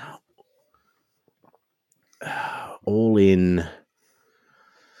all in,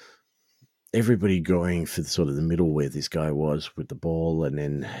 everybody going for sort of the middle where this guy was with the ball, and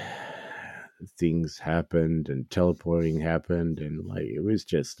then things happened and teleporting happened, and like it was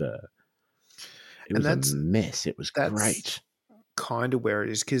just a mess. It was great. Kind of where it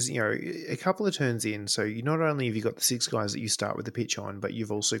is, because a couple of turns in, so you not only have you got the 6 guys that you start with the pitch on, but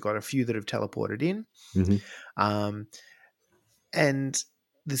you've also got a few that have teleported in. And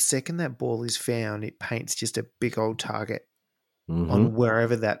the second that ball is found, it paints just a big old target on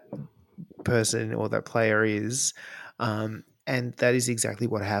wherever that person or that player is. And that is exactly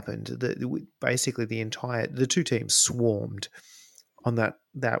what happened. Basically, the two teams swarmed on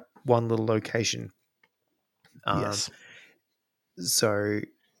that one little location. Yes. So,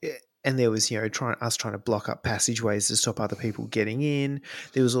 and there was trying to block up passageways to stop other people getting in.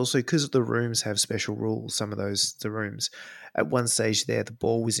 There was also, because the rooms have special rules. Some of the rooms, at one stage there, the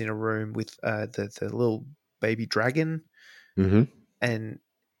ball was in a room with the little baby dragon, Mm-hmm. and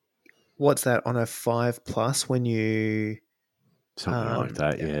what's that on a 5+ when you Something like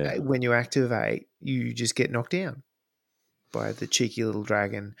that, yeah. when you activate, you just get knocked down by the cheeky little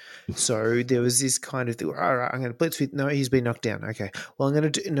dragon. So there was this kind of thing, all right, I'm going to blitz with, no, he's been knocked down. Okay, well, I'm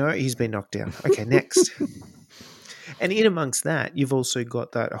going to do, no, he's been knocked down. Okay, next. And in amongst that, you've also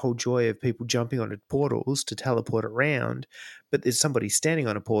got that whole joy of people jumping onto portals to teleport around, but there's somebody standing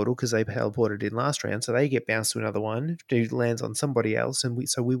on a portal because they teleported in last round, so they get bounced to another one who lands on somebody else, and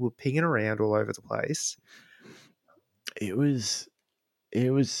we were pinging around all over the place. It was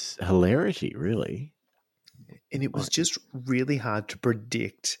hilarity, really. And it was just really hard to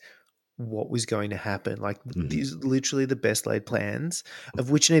predict what was going to happen. Like, these literally the best laid plans, of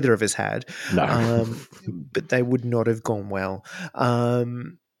which neither of us had. No. But they would not have gone well.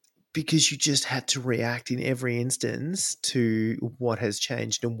 Because you just had to react in every instance to what has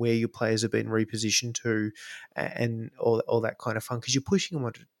changed and where your players have been repositioned to, and all that kind of fun. Because you're pushing them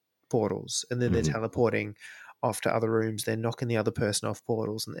onto portals, and then they're teleporting off to other rooms. They're knocking the other person off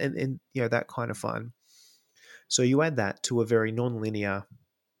portals, and that kind of fun. So you add that to a very non-linear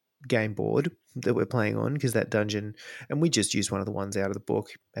game board that we're playing on, because that dungeon, and we just used one of the ones out of the book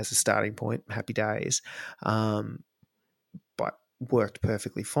as a starting point. Happy days. But worked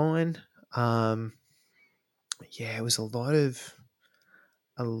perfectly fine. It was a lot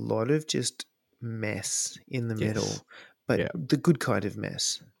of just mess in the middle, but the good kind of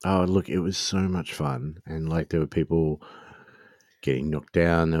mess. Oh, look, it was so much fun. And like, there were people getting knocked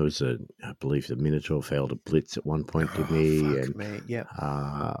down. There was I believe the Minotaur failed a blitz at one point, didn't he? Fuck me. Yep.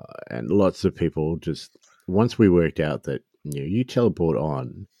 And lots of people just, once we worked out that you teleport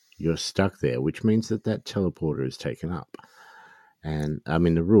on, you're stuck there, which means that teleporter is taken up. And I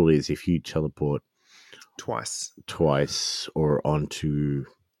mean, the rule is if you teleport twice or onto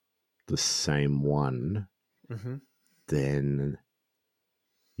the same one, then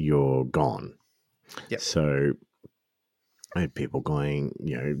you're gone. Yep. So I had people going,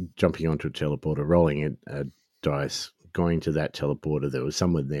 jumping onto a teleporter, rolling a dice, going to that teleporter. There was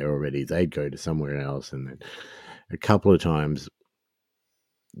someone there already. They'd go to somewhere else. And then a couple of times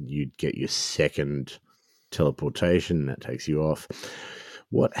you'd get your second teleportation that takes you off.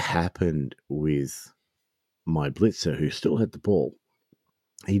 What happened with my blitzer, who still had the ball,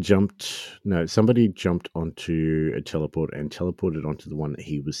 somebody jumped onto a teleport and teleported onto the one that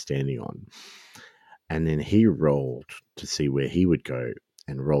he was standing on. And then he rolled to see where he would go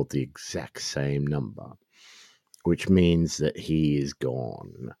and rolled the exact same number, which means that he is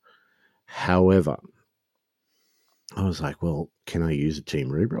gone. However, I was like, well, can I use a team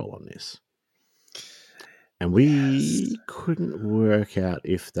reroll on this? And we couldn't work out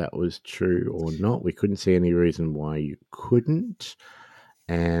if that was true or not. We couldn't see any reason why you couldn't.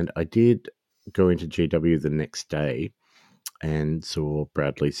 And I did go into GW the next day and saw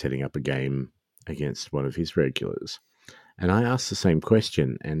Bradley setting up a game against one of his regulars. And I asked the same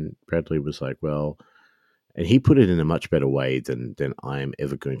question, and Bradley was like, well, and he put it in a much better way than I'm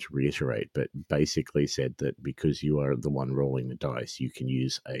ever going to reiterate, but basically said that because you are the one rolling the dice, you can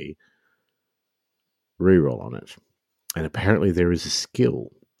use a reroll on it. And apparently there is a skill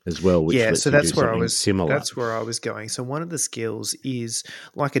as well, which lets so you that's do where something similar. That's where I was going. So one of the skills is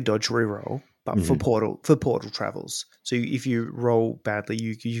like a dodge reroll, but for portal travels. So if you roll badly,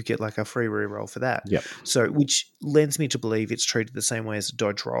 you get like a free reroll for that. Yep. So which lends me to believe it's treated the same way as a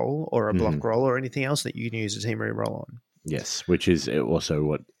dodge roll or a block roll or anything else that you can use a team reroll on. Yes, which is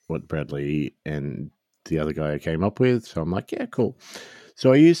also what Bradley and the other guy came up with. So I'm like, yeah, cool.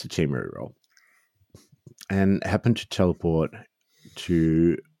 So I used a team reroll and happened to teleport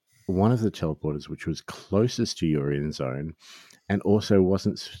to one of the teleporters, which was closest to your end zone and also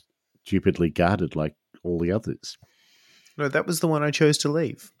wasn't stupidly guarded like all the others. No, that was the one I chose to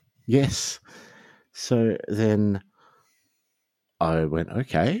leave. Yes. So then I went,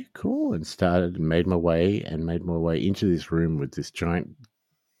 okay, cool, and made my way into this room with this giant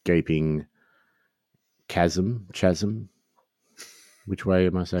gaping chasm. Which way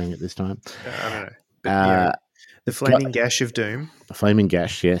am I saying it this time? I don't know. But, the flaming gash of doom. A flaming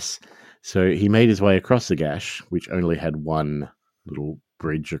gash, yes. So he made his way across the gash, which only had one little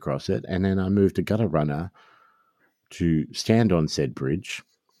bridge across it, and then I moved a gutter runner to stand on said bridge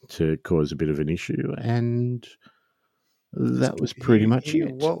to cause a bit of an issue, and that was pretty much he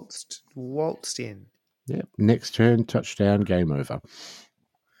it. waltzed in. Yep. Next turn, touchdown, game over.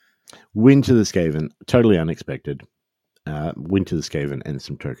 Win to the Skaven, totally unexpected. Win to the Skaven and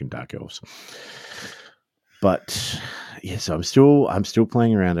some token Dark Elves. But yes, I'm still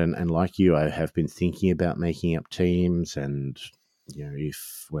playing around, and like you, I have been thinking about making up teams. And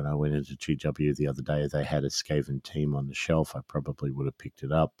if when I went into GW the other day, they had a Skaven team on the shelf, I probably would have picked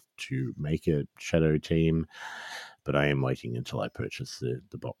it up to make a Shadow team. But I am waiting until I purchase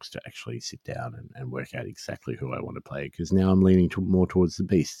the box to actually sit down and work out exactly who I want to play, because now I'm leaning more towards the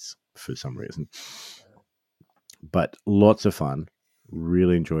beasts for some reason. But lots of fun.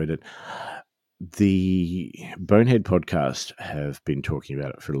 Really enjoyed it. The Bonehead podcast have been talking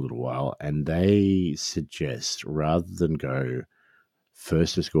about it for a little while, and they suggest rather than go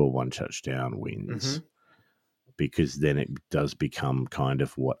first to score one touchdown wins, because then it does become kind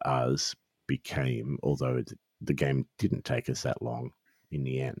of what ours became, although the game didn't take us that long in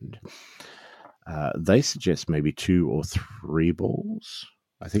the end. They suggest maybe 2 or 3 balls.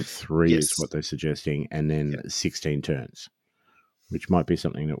 I think 3 is what they're suggesting, and then 16 turns, which might be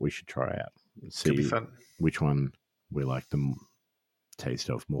something that we should try out. See which one we like the taste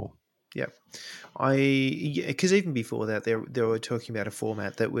of more. Yeah, because even before that, they were talking about a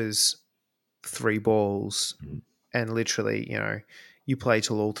format that was 3 balls, and literally, you play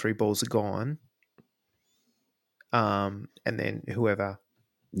till all 3 balls are gone, and then whoever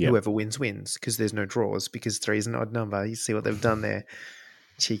wins because there's no draws, because 3 is an odd number. You see what they've done there,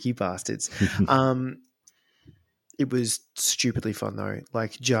 cheeky bastards. It was stupidly fun though,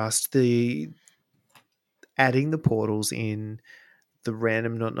 like just the adding the portals in. The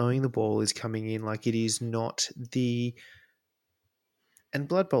random not knowing the ball is coming in, like it is not the... And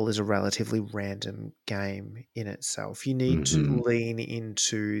Blood Bowl is a relatively random game in itself. You need to lean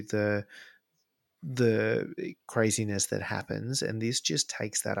into the craziness that happens, and this just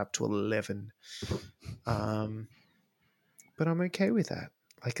takes that up to 11. But I'm okay with that.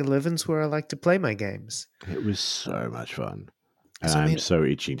 Like 11's where I like to play my games. It was so much fun. And I'm so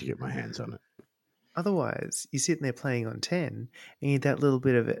itching to get my hands on it. Otherwise, you're sitting there playing on 10, and you need that little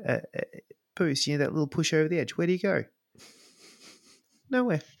bit of a boost. You need that little push over the edge. Where do you go?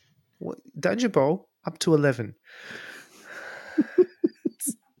 Nowhere. Dungeon Bowl, up to 11.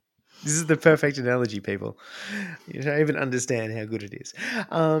 This is the perfect analogy, people. You don't even understand how good it is.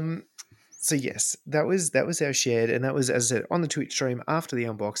 So yes, that was our shared, and that was, as I said, on the Twitch stream after the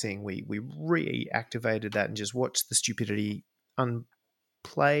unboxing. We reactivated that and just watched the stupidity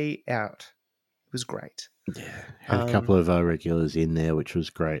play out. It was great. Yeah, had a couple of our regulars in there, which was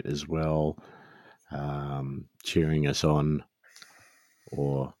great as well, cheering us on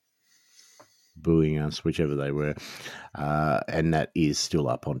or booing us, whichever they were. And that is still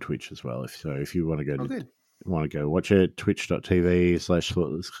up on Twitch as well. If you want to go watch it,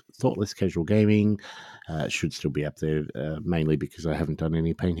 twitch.tv/thoughtless casual gaming. It should still be up there, mainly because I haven't done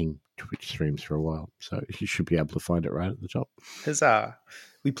any painting Twitch streams for a while. So you should be able to find it right at the top. Huzzah.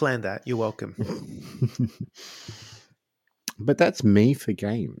 We planned that. You're welcome. But that's me for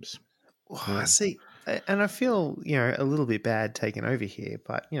games. I see. And I feel, a little bit bad taking over here,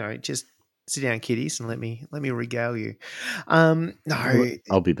 but, just sit down, kiddies, and let me regale you. No.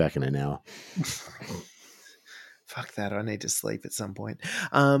 I'll be back in an hour. Fuck that. I need to sleep at some point.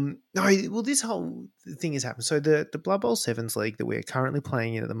 No, well, this whole thing has happened. So the Blood Bowl Sevens League that we're currently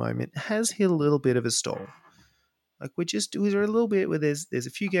playing in at the moment has hit a little bit of a stall. Like we're a little bit where there's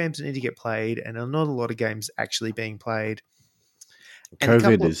a few games that need to get played, and not a lot of games actually being played. And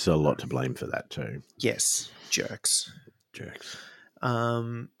COVID is a lot to blame for that too. Yes, jerks.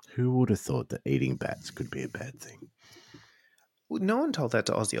 Who would have thought that eating bats could be a bad thing? Well, no one told that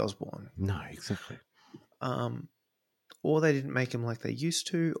to Ozzy Osbourne. No, exactly. Or they didn't make him like they used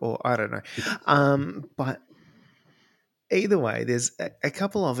to, or I don't know. But either way, there's a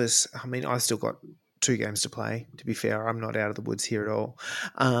couple of us. I mean, I still got 2 games to play. To be fair, I'm not out of the woods here at all.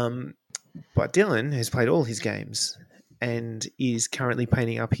 But Dylan has played all his games and is currently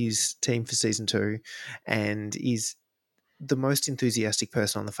painting up his team for season 2, and is the most enthusiastic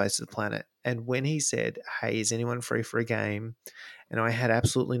person on the face of the planet. And when he said, "Hey, is anyone free for a game?" and I had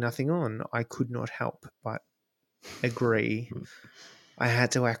absolutely nothing on, I could not help but agree. I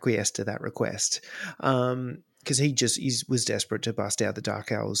had to acquiesce to that request. Because he was desperate to bust out the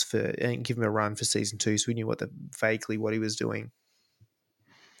Dark Elves and give him a run for season 2, so we knew vaguely what he was doing.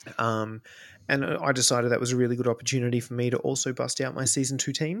 And I decided that was a really good opportunity for me to also bust out my season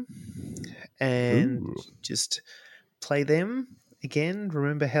 2 team and just play them. again.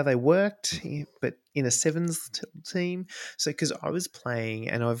 Remember how they worked, but in a sevens team. So because I was playing,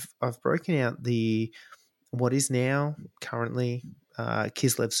 and I've broken out the what is now currently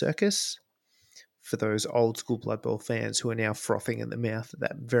Kislev Circus for those old school Blood Bowl fans who are now frothing at the mouth at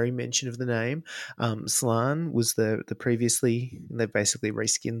that very mention of the name. Slan was the previously, they've basically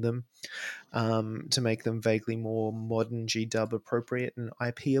reskinned them to make them vaguely more modern G-dub appropriate and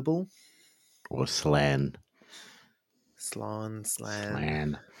IPable. Or Slan. Slan.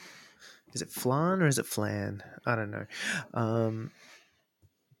 Slan. Is it flan or is it flan? I don't know.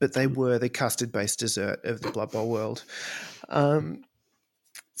 But they were the custard-based dessert of the Blood Bowl world.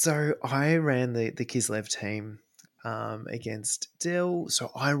 So I ran the Kislev team against Dill.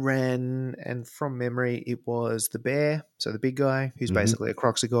 So I ran, and from memory, it was the bear, so the big guy, who's basically a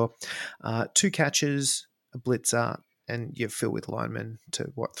Croxigore, 2 catches, a blitzer, and you fill with linemen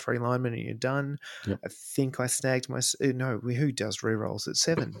to 3 linemen, and you're done. Yep. I think I snagged my who does rerolls at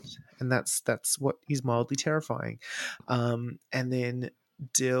 7, and that's what is mildly terrifying. And then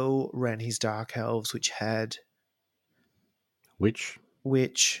Dill ran his Dark Elves, which had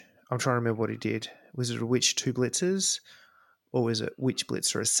Which I'm trying to remember what he did. Was it a witch 2 blitzers, or was it witch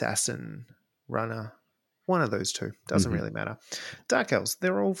blitzer assassin runner? One of those two. Doesn't really matter. Dark elves,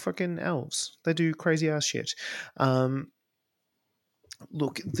 they're all fucking elves. They do crazy ass shit.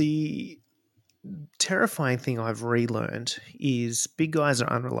 Look, the terrifying thing I've relearned is big guys are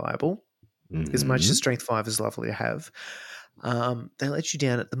unreliable. As much as strength 5 is lovely to have, they let you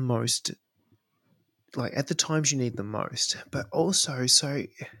down at the most, like at the times you need them most. But also, so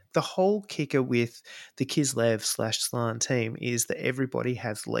the whole kicker with the Kislev / Slan team is that everybody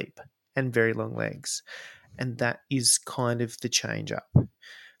has leap and very long legs. And that is kind of the change up.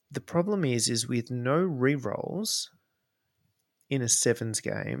 The problem is with no rerolls in a sevens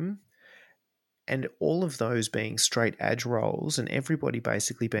game, and all of those being straight edge rolls and everybody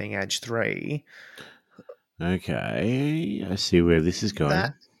basically being edge 3. Okay, I see where this is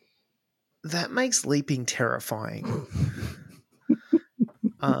going. That makes leaping terrifying.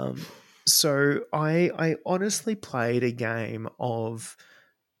 So I honestly played a game of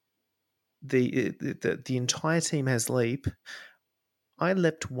the entire team has leap. I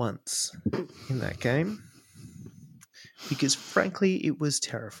leapt once in that game because frankly it was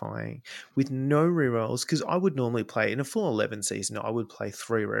terrifying with no rerolls, because I would normally play in a full 11 season, I would play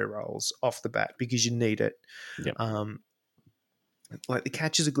 3 rerolls off the bat because you need it. Yep. Like the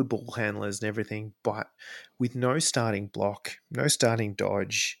catchers are good ball handlers and everything, but with no starting block, no starting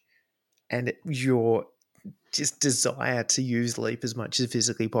dodge, and your just desire to use leap as much as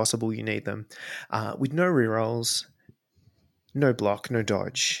physically possible, you need them. With no rerolls, no block, no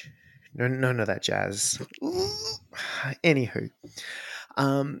dodge, none of that jazz. Anywho,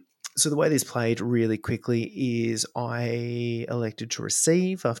 so the way this played really quickly is I elected to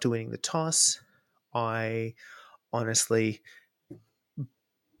receive after winning the toss. I honestly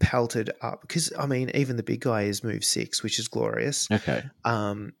pelted up because, I mean, even the big guy is move 6, which is glorious. Okay.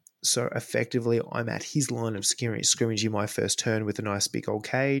 So effectively, I'm at his line of scrimmaging my first turn with a nice big old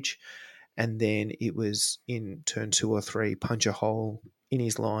cage. And then it was in turn 2 or 3, punch a hole in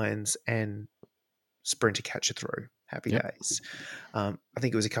his lines and sprint to catch a through. Happy days. I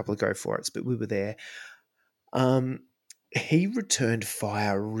think it was a couple of go for it's, but we were there. He returned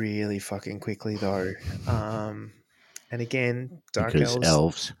fire really fucking quickly though. And again, Dark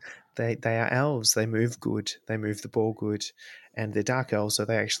Elves. They are elves. They move good. They move the ball good. And they're Dark Elves, so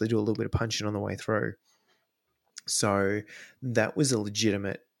they actually do a little bit of punching on the way through. So that was a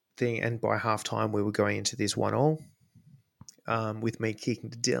legitimate thing. And by halftime, we were going into this 1-1 with me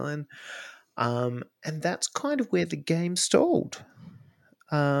kicking to Dylan. And that's kind of where the game stalled.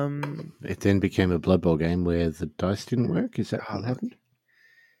 It then became a Blood Bowl game where the dice didn't work? Is that what happened?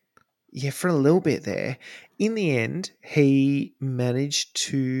 Yeah, for a little bit there. In the end, he managed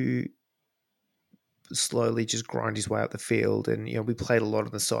to slowly just grind his way up the field, and we played a lot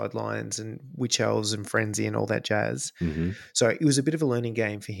on the sidelines and witch elves and frenzy and all that jazz. So it was a bit of a learning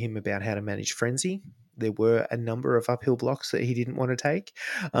game for him about how to manage frenzy. There were a number of uphill blocks that he didn't want to take,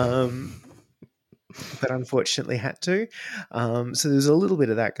 but unfortunately had to. So there's a little bit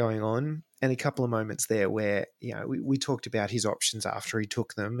of that going on, and a couple of moments there where we talked about his options after he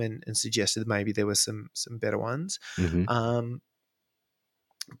took them and suggested maybe there were some better ones.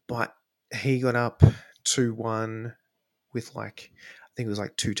 But he got up 2-1 with I think it was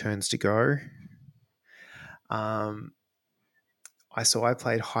 2 turns to go. I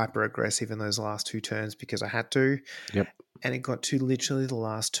played hyper aggressive in those last 2 turns because I had to. Yep. And it got to literally the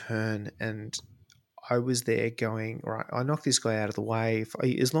last turn, and I was there going, right, I knocked this guy out of the way.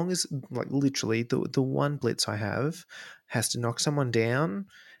 As long as, like, literally the one blitz I have has to knock someone down,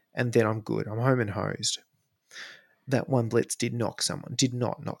 and then I'm good. I'm home and hosed. That one blitz did not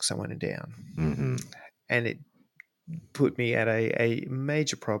knock someone down. Mm-hmm. And it put me at a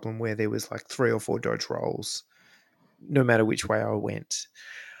major problem where there was like 3 or 4 dodge rolls, no matter which way I went.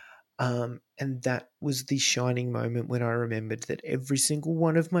 And that was the shining moment when I remembered that every single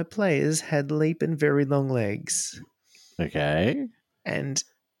one of my players had leap and very long legs. Okay. And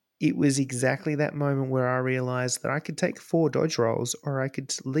it was exactly that moment where I realized that I could take 4 dodge rolls, or I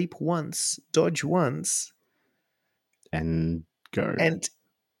could leap once, dodge once, And go. and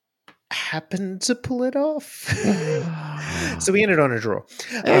happened to pull it off. So we ended on a draw.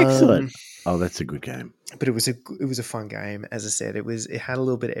 Excellent. Oh, that's a good game. But it was a fun game. As I said, it had a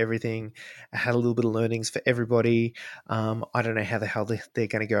little bit of everything. It had a little bit of learnings for everybody. I don't know how the hell they're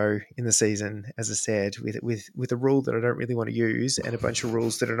going to go in the season. As I said, with a rule that I don't really want to use, and a bunch of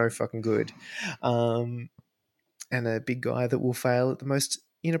rules that are no fucking good, and a big guy that will fail at the most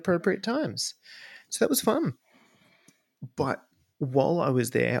inappropriate times. So that was fun. But while I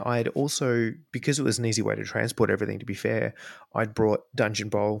was there, I'd also, because it was an easy way to transport everything, to be fair, I'd brought Dungeon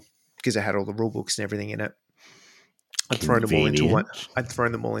Bowl because it had all the rule books and everything in it. I'd thrown them all into one. I'd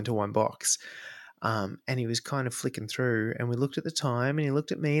thrown them all into one box. And he was kind of flicking through, and we looked at the time, and he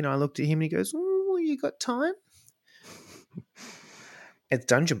looked at me, and I looked at him, and he goes, "Oh, you got time?" It's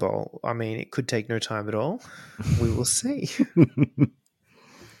Dungeon Bowl. I mean, it could take no time at all. We will see.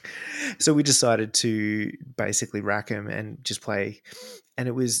 So we decided to basically rack him and just play. And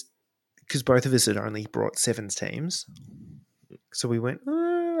it was because both of us had only brought sevens teams. So we went,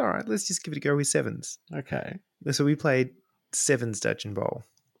 all right, let's just give it a go with sevens. Okay. So we played sevens Dungeon Bowl.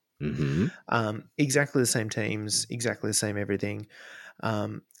 Mm-hmm. Exactly the same teams, exactly the same everything.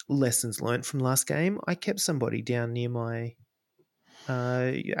 Lessons learned from last game. I kept somebody down near my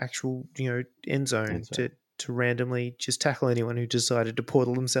actual, end zone to randomly just tackle anyone who decided to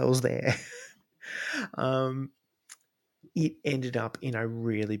portal themselves there. It ended up in a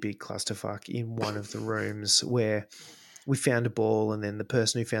really big clusterfuck in one of the rooms where we found a ball, and then the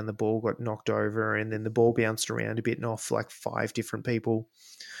person who found the ball got knocked over, and then the ball bounced around a bit and off like 5 different people,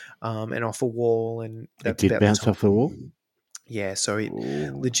 and off a wall. And that's it did bounce off the wall? Yeah, so it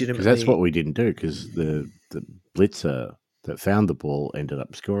legitimately... Because that's what we didn't do, because the blitzer that found the ball ended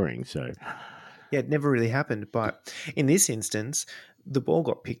up scoring. So yeah, it never really happened. But in this instance, the ball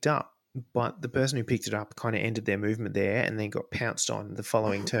got picked up, but the person who picked it up kind of ended their movement there and then got pounced on the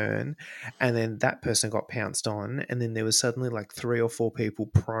following turn. And then that person got pounced on, and then there was suddenly like 3 or 4 people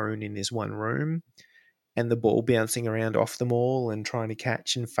prone in this one room, and the ball bouncing around off them all and trying to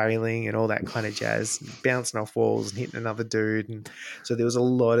catch and failing and all that kind of jazz, bouncing off walls and hitting another dude. And so there was a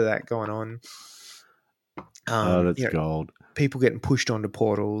lot of that going on. that's gold. People getting pushed onto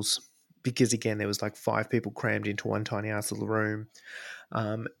portals because, again, there was like 5 people crammed into one tiny ass little room.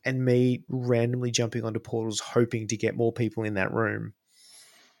 And me randomly jumping onto portals hoping to get more people in that room.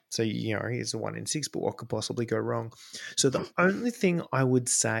 So, here's a 1 in 6, but what could possibly go wrong? So the only thing I would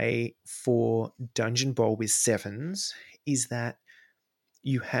say for Dungeon Bowl with sevens is that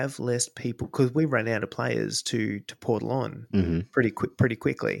you have less people, because we ran out of players to portal on pretty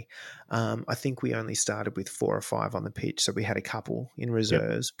quickly. I think we only started with 4 or 5 on the pitch, so we had a couple in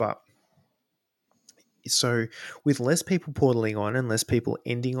reserves. Yep. But so with less people portaling on and less people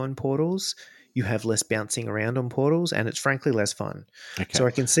ending on portals, you have less bouncing around on portals, and it's frankly less fun. Okay. So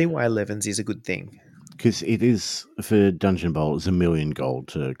I can see why 11s is a good thing. Because it is, for Dungeon Bowl, it's $1 million gold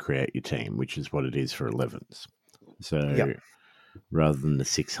to create your team, which is what it is for 11s. So rather than the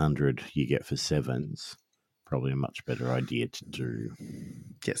 600 you get for 7s, probably a much better idea to do.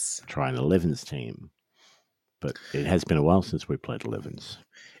 Yes. Try an 11s team. But it has been a while since we played 11s.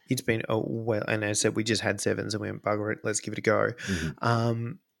 It's been a while, and as I said, we just had 7s and we went, bugger it, let's give it a go.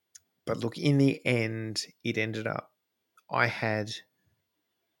 Mm-hmm. But look, in the end, it ended up, I had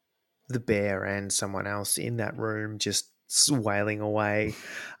the bear and someone else in that room just wailing away.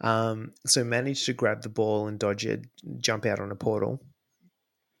 So managed to grab the ball and dodge it, jump out on a portal,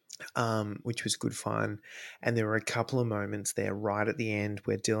 which was good fun. And there were a couple of moments there right at the end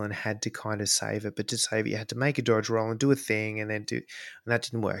where Dylan had to kind of save it, but to save it, you had to make a dodge roll and do a thing, and that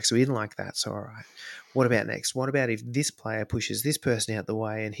didn't work. So we didn't like that. So, all right, what about next? What about if this player pushes this person out the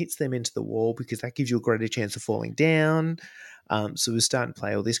way and hits them into the wall, because that gives you a greater chance of falling down? So we're starting to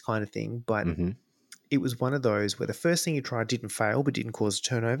play all this kind of thing, but it was one of those where the first thing you tried didn't fail, but didn't cause a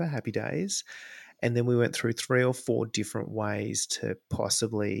turnover. Happy days. And then we went through 3 or 4 different ways to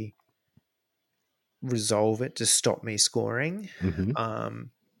possibly resolve it to stop me scoring.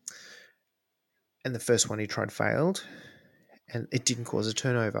 and the first one he tried failed, and it didn't cause a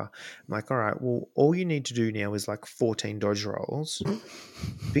turnover. I'm like, all right, well, all you need to do now is like 14 dodge rolls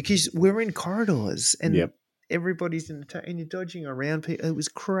because we're in corridors and Yep. everybody's in the and you're dodging around people. It was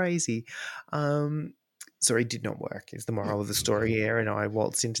crazy. Sorry, it did not work. Is the moral of the story here, and I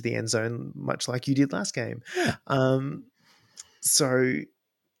waltzed into the end zone much like you did last game. Yeah. So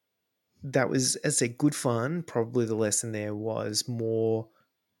that was, as I said, good fun. Probably the lesson there was more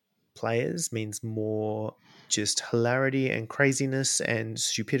players means more just hilarity and craziness and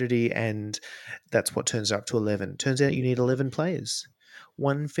stupidity, and that's what turns up to 11. Turns out you need 11 players,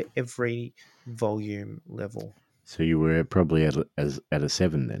 one for every volume level. So you were probably at a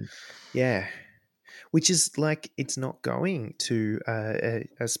 7 then. Yeah, which is like it's not going to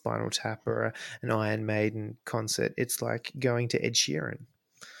a Spinal Tap or an Iron Maiden concert. It's like going to Ed Sheeran.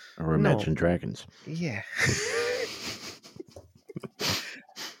 Or No, Imagine Dragons. yeah.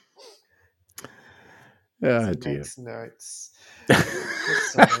 Oh, He dear. makes notes.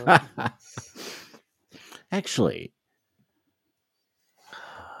 Actually,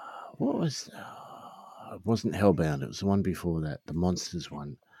 what was... it wasn't Hellbound. It was the one before that. The Monsters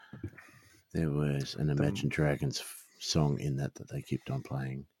one. There was an Imagine Dragons song in that they kept on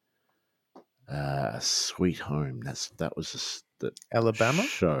playing. Sweet Home. That was the Alabama?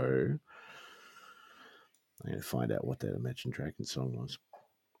 show. I'm going to find out what that Imagine Dragons song was.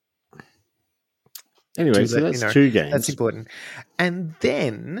 Anyway, so that's 2 games. That's important. And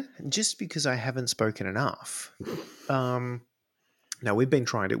then, just because I haven't spoken enough, now we've been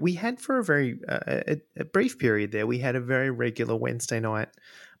trying to. We had for a very a brief period there. We had a very regular Wednesday night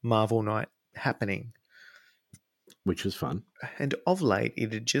Marvel night happening, which was fun. And of late,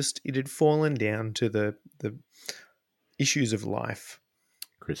 it had fallen down to the issues of life,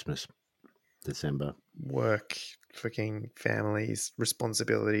 Christmas, December, work, freaking families,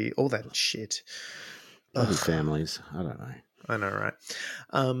 responsibility, all that shit. Bloody families. I don't know. I know, right?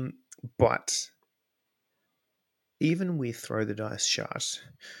 But even with Throw the Dice Shut,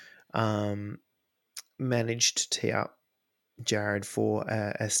 managed to tee up Jared for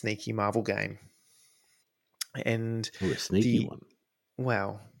a sneaky Marvel game. And a sneaky one.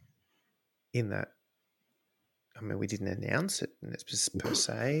 Well, in that, I mean, we didn't announce it per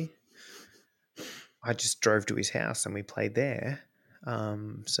se. I just drove to his house and we played there.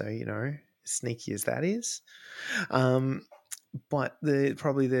 So, sneaky as that is. But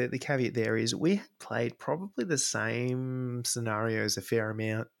the caveat there is we had played probably the same scenarios a fair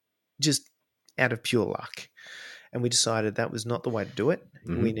amount, just out of pure luck, and we decided that was not the way to do it.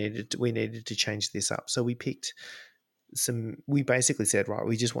 Mm-hmm. We needed to change this up. So we picked we basically said, right,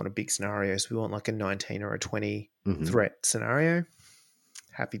 we just want a big scenario. So we want like a 19 or a 20 threat scenario.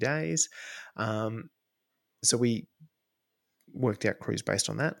 Happy days. So we worked out crews based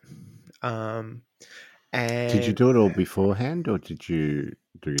on that. And did you do it all beforehand, or did you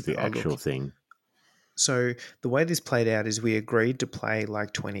do the actual thing? So the way this played out is we agreed to play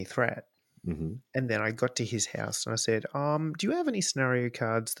like 20 threat. Mm-hmm. And then I got to his house and I said, do you have any scenario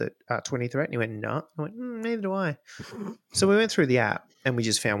cards that are 20 threat? And he went, no. I went, neither do I. So we went through the app and we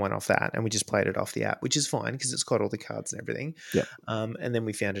just found one off that and we just played it off the app, which is fine because it's got all the cards and everything. Yep. And then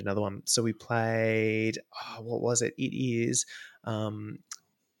we found another one. So we played, what was it? It is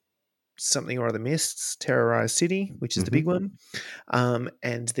something or other Mists, Terrorized City, which is the big one.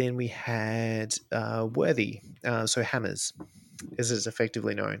 And then we had Worthy, so Hammers, as it's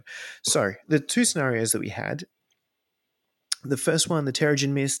effectively known. So the two scenarios that we had, the first one, the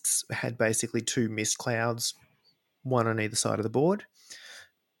Terrigen Mists, had basically 2 mist clouds, one on either side of the board.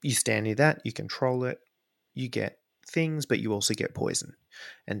 You stand near that, you control it, you get things, but you also get poison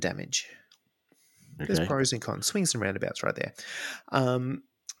and damage. Okay. There's pros and cons, swings and roundabouts right there.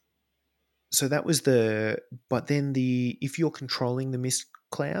 So that was but then if you're controlling the mist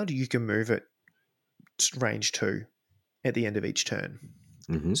cloud, you can move it range 2 at the end of each turn.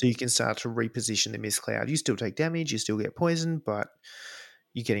 Mm-hmm. So you can start to reposition the mist cloud. You still take damage, you still get poison, but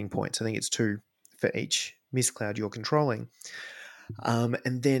you're getting points. I think it's 2 for each mist cloud you're controlling.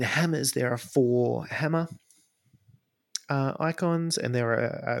 And then hammers, there are 4 hammer icons, and there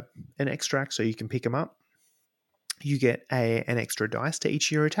are an extract, so you can pick them up. You get an extra dice to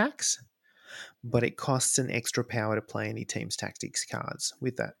each of your attacks, but it costs an extra power to play any team's tactics cards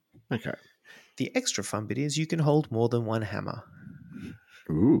with that. Okay. The extra fun bit is you can hold more than 1 hammer.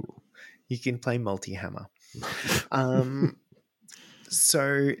 Ooh. You can play multi-hammer.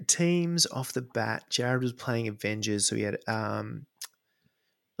 So teams off the bat, Jared was playing Avengers, so he had I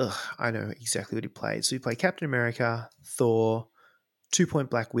know exactly what he played. So he played Captain America, Thor, 2-Point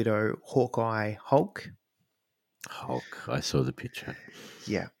Black Widow, Hawkeye, Hulk. I saw the picture.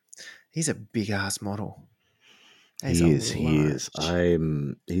 Yeah. He's a big ass model. He's a He is. He large. is.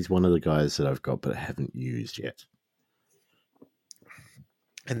 He's one of the guys that I've got, but I haven't used yet.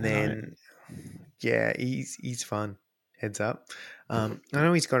 And And then, yeah, he's fun. Heads up. I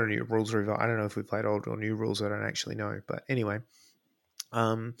know he's got a new rules reveal. I don't know if we played old or new rules. I don't actually know. But anyway,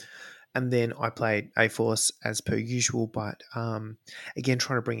 and then I played A-Force as per usual, but again,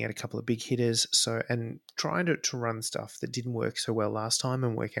 trying to bring out a couple of big hitters. So, and trying to run stuff that didn't work so well last time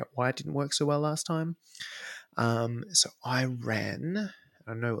and work out why it didn't work so well last time. So I ran,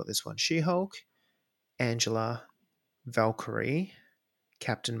 I know what this one, She-Hulk, Angela, Valkyrie,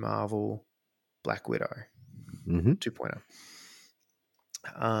 Captain Marvel, Black Widow,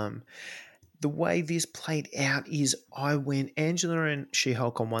 2.0. The way this played out is I went Angela and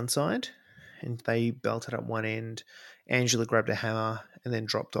She-Hulk on one side, and they belted up one end. Angela grabbed a hammer and then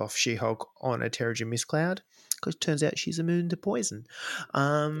dropped off She-Hulk on a Terrigen Mist Cloud, because it turns out she's immune to poison.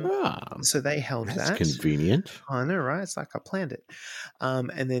 So they held that's that. convenient. I know, right? It's like I planned it.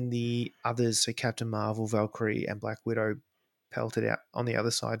 And then the others, so Captain Marvel, Valkyrie, and Black Widow, pelted out on the other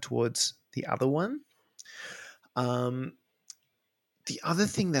side towards the other one. The other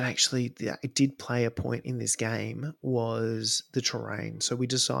thing that actually it did play a point in this game was the terrain. So we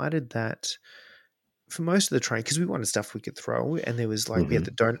decided that for most of the terrain, because we wanted stuff we could throw, and there was like we had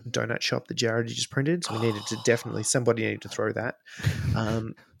the donut shop that Jared had just printed, so we needed to somebody needed to throw that.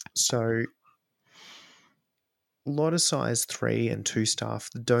 So a lot of size 3 and 2 stuff.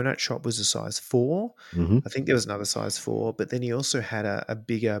 The donut shop was a size 4. I think there was another size 4, but then he also had a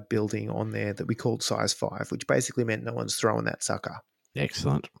bigger building on there that we called size 5, which basically meant no one's throwing that sucker.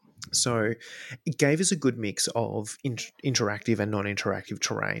 Excellent. So it gave us a good mix of interactive and non-interactive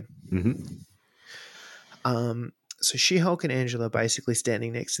terrain. So She-Hulk and Angela basically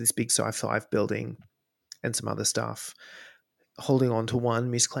standing next to this big sci-fi building and some other stuff, holding on to one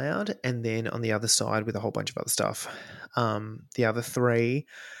Miss Cloud, and then on the other side with a whole bunch of other stuff. The other 3,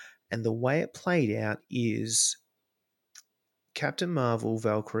 and the way it played out is Captain Marvel,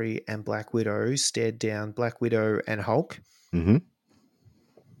 Valkyrie, and Black Widow stared down Black Widow and Hulk.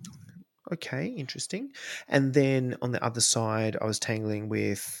 Okay, interesting. And then on the other side, I was tangling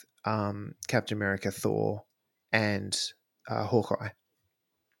with Captain America, Thor, and Hawkeye.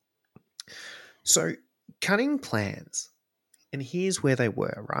 So cutting plans, and here's where they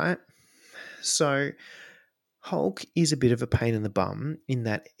were, right? So Hulk is a bit of a pain in the bum in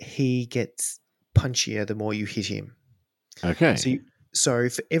that he gets punchier the more you hit him. Okay. So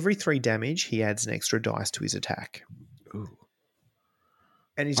for every 3 damage, he adds an extra dice to his attack. Ooh.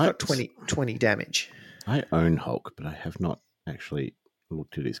 And he's got 20 damage. I own Hulk, but I have not actually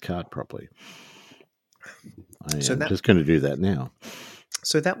looked at his card properly. I'm just going to do that now.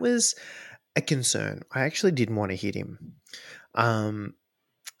 So that was a concern. I actually didn't want to hit him.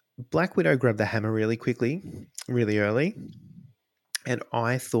 Black Widow grabbed the hammer really quickly, really early. And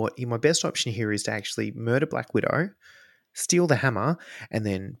I thought my best option here is to actually murder Black Widow, steal the hammer, and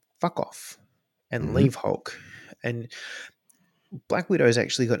then fuck off and leave Hulk. And Black Widow's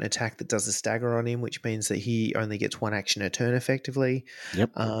actually got an attack that does a stagger on him, which means that he only gets 1 action a turn effectively.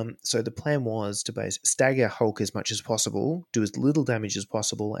 Yep. So the plan was to stagger Hulk as much as possible, do as little damage as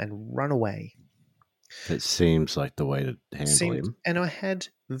possible, and run away. It seems like the way to handle him. And I had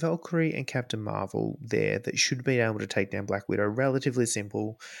Valkyrie and Captain Marvel there that should be able to take down Black Widow. Relatively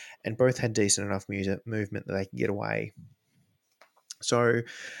simple, and both had decent enough movement that they can get away. So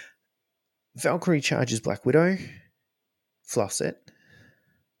Valkyrie charges Black Widow, fluffs it.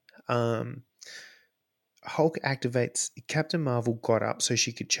 Hulk activates. Captain Marvel got up so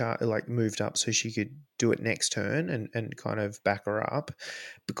she could moved up so she could do it next turn and kind of back her up,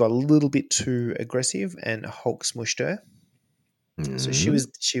 but got a little bit too aggressive and Hulk smushed her. So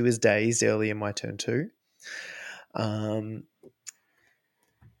she was dazed early in my turn too,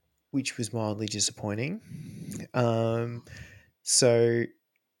 which was mildly disappointing. So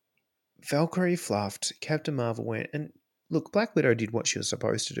Valkyrie fluffed. Captain Marvel went and. Look, Black Widow did what she was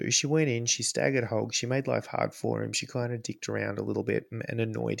supposed to do. She went in, she staggered Hulk, she made life hard for him. She kind of dicked around a little bit and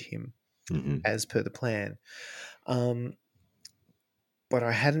annoyed him as per the plan. But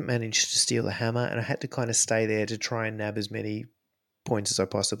I hadn't managed to steal the hammer, and I had to kind of stay there to try and nab as many points as I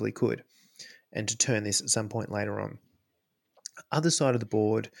possibly could and to turn this at some point later on. Other side of the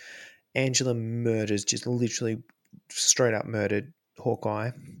board, Angela murders, just literally straight up murdered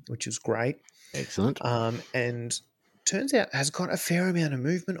Hawkeye, which was great. Excellent. And turns out has got a fair amount of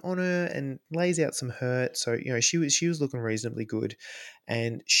movement on her and lays out some hurt. So, she was looking reasonably good.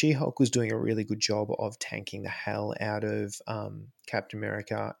 And She-Hulk was doing a really good job of tanking the hell out of Captain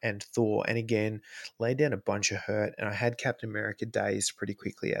America and Thor. And again, laid down a bunch of hurt. And I had Captain America dazed pretty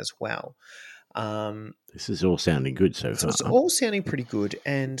quickly as well. This is all sounding good so far. It's all sounding pretty good.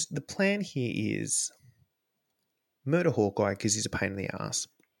 And the plan here is murder Hawkeye because he's a pain in the ass.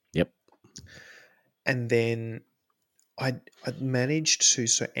 Yep. And then I'd managed to,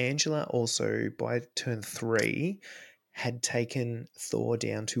 so Angela also by turn 3 had taken Thor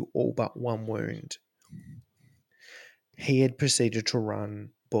down to all but one wound. He had proceeded to run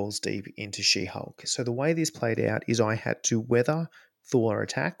balls deep into She-Hulk. So the way this played out is I had to weather Thor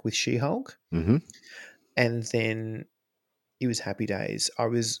attack with She-Hulk, and then it was happy days.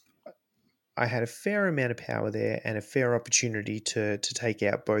 I had a fair amount of power there and a fair opportunity to take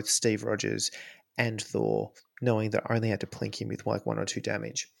out both Steve Rogers and Thor, knowing that I only had to plink him with like 1 or 2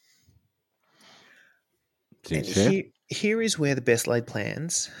 damage. And here is where the best laid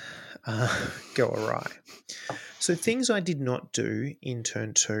plans go awry. So things I did not do in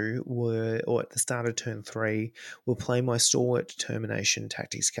turn 2 or at the start of turn 3, were play my Stalwart Determination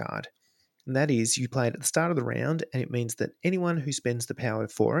Tactics card. And that is, you play it at the start of the round, and it means that anyone who spends the power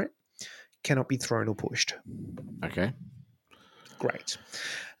for it cannot be thrown or pushed. Okay. Great.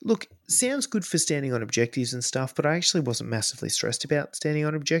 Look, sounds good for standing on objectives and stuff, but I actually wasn't massively stressed about standing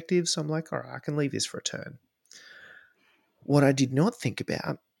on objectives, so I'm like, all right, I can leave this for a turn. What I did not think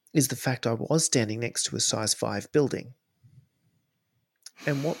about is the fact I was standing next to a size 5 building.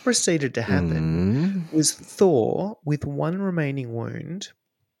 And what proceeded to happen was Thor, with 1 remaining wound,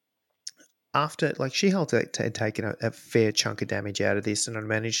 after, like, She-Hulk had taken a fair chunk of damage out of this, and I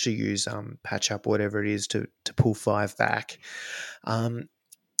managed to use patch up, whatever it is, to pull 5 back.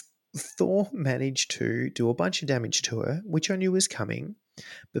 Thor managed to do a bunch of damage to her, which I knew was coming,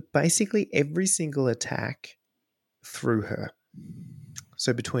 but basically every single attack through her.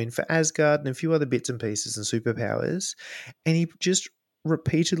 So for Asgard and a few other bits and pieces and superpowers, and he just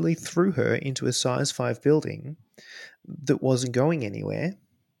repeatedly threw her into a size 5 building that wasn't going anywhere,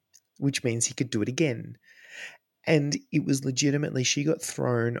 which means he could do it again. And it was legitimately, she got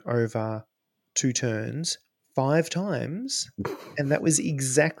thrown over 2 turns 5 times, and that was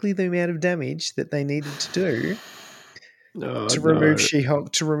exactly the amount of damage that they needed to do to remove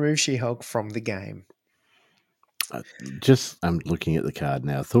She-Hulk from the game. I'm looking at the card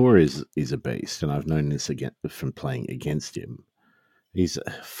now. Thor is a beast, and I've known this again from playing against him. He's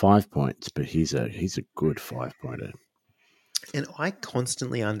 5 points, but he's a good 5-pointer. And I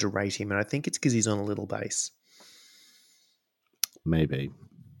constantly underrate him, and I think it's because he's on a little base. Maybe.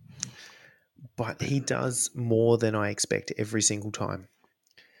 But he does more than I expect every single time.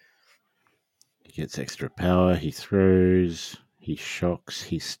 He gets extra power, he throws, he shocks,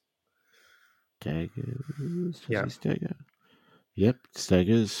 he staggers. Does he stagger? Yep,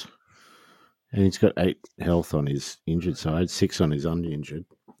 staggers. And he's got 8 health on his injured side, 6 on his uninjured.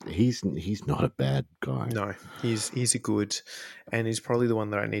 He's not a bad guy. No, he's a good, and he's probably the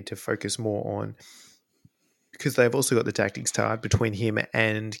one that I need to focus more on, because they've also got the tactics card between him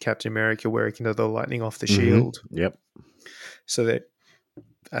and Captain America, where he can do the lightning off the shield. Yep. So that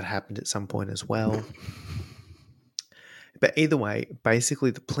happened at some point as well. But either way, basically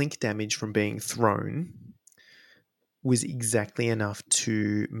the plink damage from being thrown was exactly enough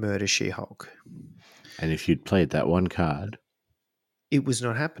to murder She-Hulk. And if you'd played that one card, it was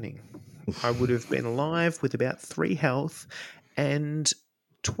not happening. I would have been alive with about 3 health and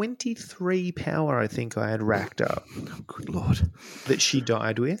 23 power, I think I had racked up. Oh, good Lord. That she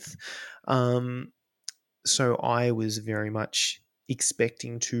died with. So I was very much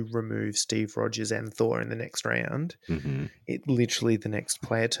expecting to remove Steve Rogers and Thor in the next round. Mm-hmm. It literally the next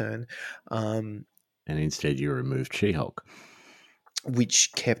player turn. And instead you removed She-Hulk.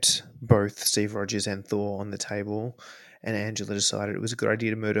 Which kept both Steve Rogers and Thor on the table. And Angela decided it was a good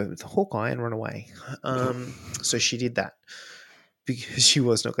idea to murder Hawkeye and run away. So she did that because she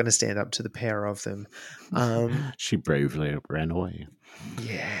was not going to stand up to the pair of them. She bravely ran away.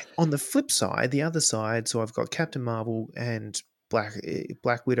 Yeah. On the flip side, the other side, so I've got Captain Marvel and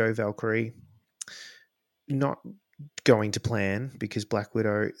Black Widow Valkyrie. Not going to plan, because Black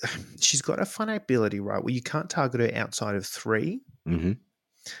Widow, she's got a fun ability, right, where you can't target her outside of 3. Mm-hmm.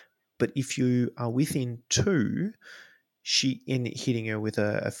 But if you are within 2, in hitting her with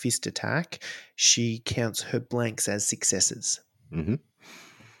a fist attack, she counts her blanks as successes. Mm-hmm.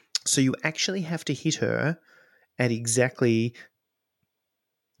 So you actually have to hit her at exactly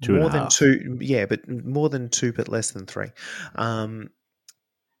 2.5. More than 2, yeah, but more than 2, but less than 3.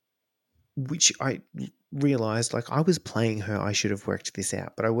 Which realized, like, I was playing her. I should have worked this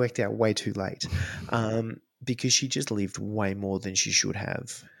out, but I worked out way too late, because she just lived way more than she should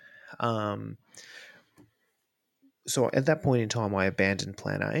have. So at that point in time, I abandoned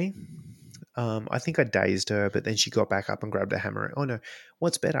Plan A. I think I dazed her, but then she got back up and grabbed a hammer. Oh no,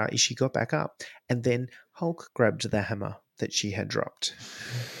 what's better is she got back up and then Hulk grabbed the hammer that she had dropped.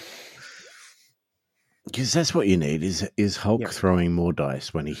 Because that's what you need is Hulk Yep. throwing more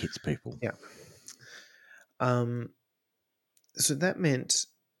dice when he hits people. Yeah. So that meant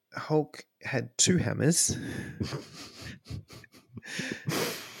Hulk had 2 hammers.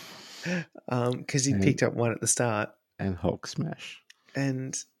 Because he picked up one at the start. And Hulk smash.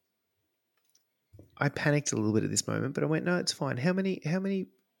 And I panicked a little bit at this moment, but I went, no, it's fine. How many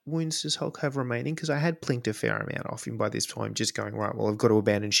wounds does Hulk have remaining? Because I had plinked a fair amount off him by this time, just going, right, well, I've got to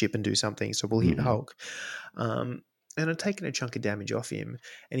abandon ship and do something, so we'll hit Hulk. And I'd taken a chunk of damage off him,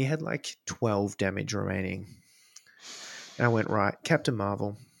 and he had like 12 damage remaining. And I went, right, Captain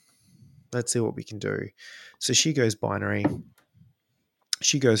Marvel, let's see what we can do. So she goes binary.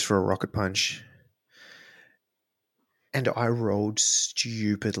 She goes for a rocket punch. And I rolled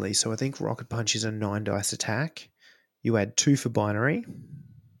stupidly. So I think rocket punch is a 9 dice attack. You add 2 for binary.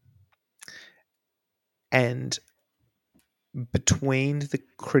 And between the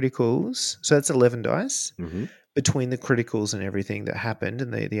criticals, so that's 11 dice. Mm-hmm. Between the criticals and everything that happened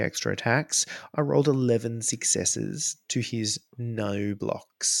and the extra attacks, I rolled 11 successes to his no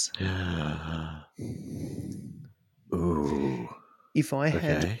blocks. Ooh. If I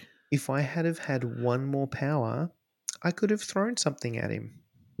had have had one more power, I could have thrown something at him.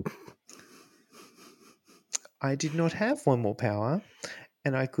 I did not have one more power,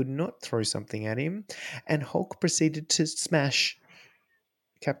 and I could not throw something at him, and Hulk proceeded to smash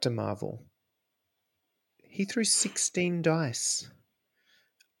Captain Marvel. He threw 16 dice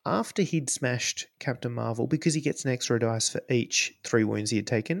after he'd smashed Captain Marvel, because he gets an extra dice for each 3 wounds he had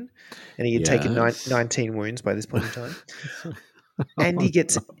taken, and he had taken 19 wounds by this point in time. And he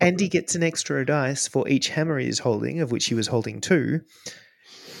gets an extra dice for each hammer he is holding, of which he was holding 2.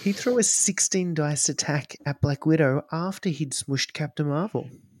 He threw a 16 dice attack at Black Widow after he'd smushed Captain Marvel.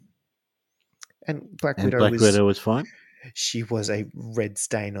 And Black Widow was fine. She was a red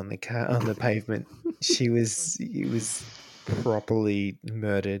stain on the pavement. He was properly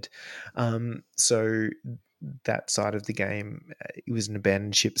murdered. So that side of the game, it was an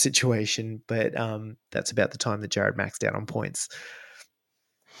abandoned ship situation, but that's about the time that Jared maxed out on points.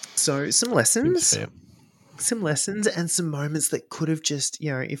 So some lessons and some moments that could have just,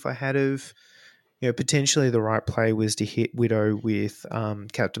 if I had have, potentially the right play was to hit Widow with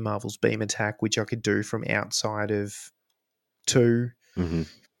Captain Marvel's beam attack, which I could do from outside of 2. Mm-hmm.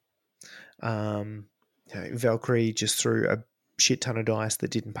 Valkyrie just threw a shit ton of dice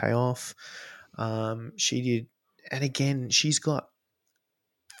that didn't pay off. She did, and again, she's got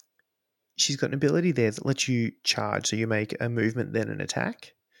an ability there that lets you charge, so you make a movement then an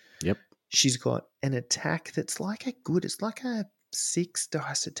attack. Yep. She's got an attack that's like it's like a 6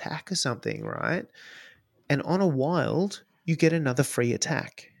 dice attack or something, right? And on a wild, you get another free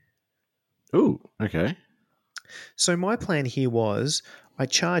attack. Ooh, okay. So my plan here was I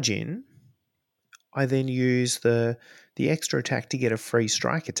charge in, I then use the extra attack to get a free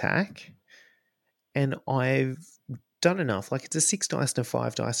strike attack, and I've done enough. Like, it's a 6 dice and a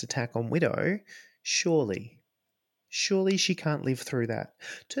 5 dice attack on Widow. Surely she can't live through that.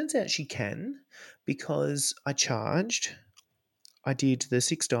 Turns out she can, because I charged. I did the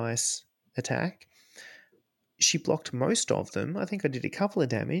 6 dice attack. She blocked most of them. I think I did a couple of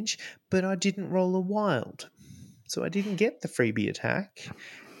damage, but I didn't roll a wild. So I didn't get the freebie attack.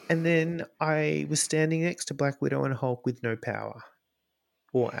 And then I was standing next to Black Widow and Hulk with no power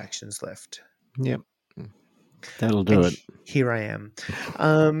or actions left. Yep. That'll do it. Here I am.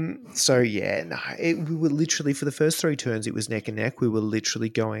 So yeah, we were literally, for the first 3 turns, it was neck and neck. We were literally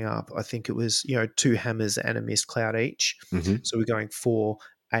going up. I think it was, 2 hammers and a mist cloud each. Mm-hmm. So we're going 4,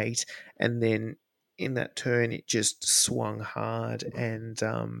 8. And then in that turn, it just swung hard. And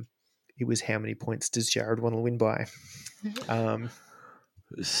it was, how many points does Jared want to win by?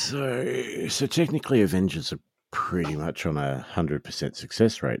 So technically Avengers are pretty much on 100%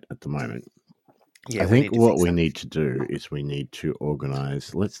 success rate at the moment. Yeah, I think what we need to do is we need to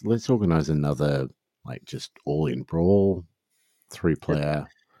organize. Let's organize another, like, just all in brawl, 3-player.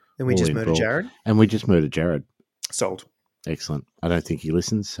 And we just murder Jared. And we just murder Jared. Sold. Excellent. I don't think he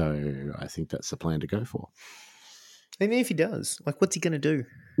listens, so I think that's the plan to go for. And if he does, like, what's he going to do?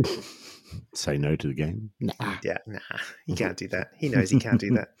 Say no to the game? Nah. Yeah, he can't do that. He knows he can't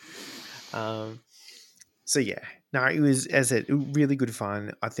do that. So yeah, No, it was, as it really good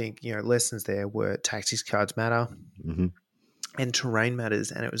fun. I think, lessons there were tactics cards matter Mm-hmm. and terrain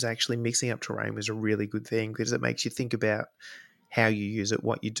matters. And it was actually mixing up terrain was a really good thing because it makes you think about how you use it,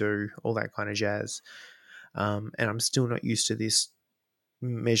 what you do, all that kind of jazz. And I'm still not used to this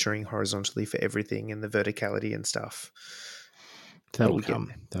measuring horizontally for everything and the verticality and stuff. That'll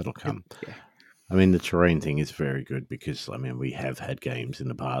come. Yeah. I mean, the terrain thing is very good because, I mean, we have had games in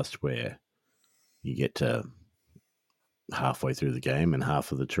the past where you get to halfway through the game and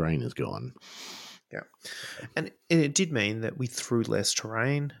half of the terrain is gone. Yeah. And it did mean that we threw less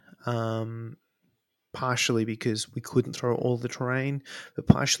terrain, partially because we couldn't throw all the terrain, but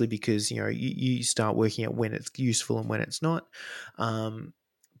partially because, you start working out when it's useful and when it's not.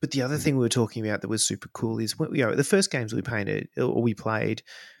 But the other thing we were talking about that was super cool is when, the first games we painted or we played,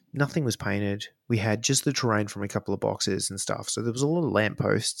 nothing was painted. We had just the terrain from a couple of boxes and stuff. So there was a lot of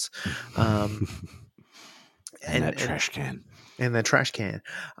lampposts. And that trash can. And the trash can.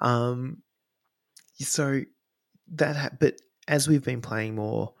 So but as we've been playing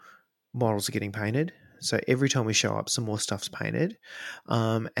more, models are getting painted. So every time we show up, some more stuff's painted.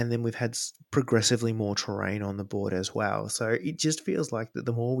 And then we've had progressively more terrain on the board as well. So it just feels like that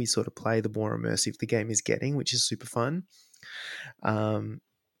the more we sort of play, the more immersive the game is getting, which is super fun.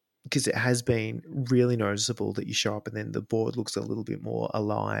 Because it has been really noticeable that you show up and then the board looks a little bit more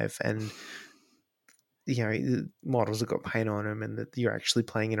alive and the models have got paint on them and that you're actually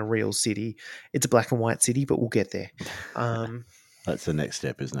playing in a real city. It's a black and white city, but we'll get there. That's the next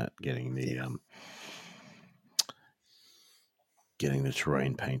step, isn't it? Getting the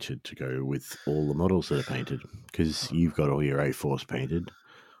terrain painted to go with all the models that are painted, because you've got all your A-Force painted.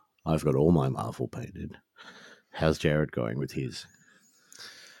 I've got all my Marvel painted. How's Jared going with his?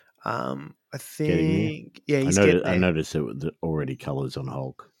 I think, he's getting there. I noticed that already colours on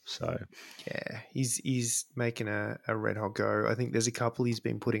Hulk. So yeah, he's making a Red Hulk go. I think there's a couple he's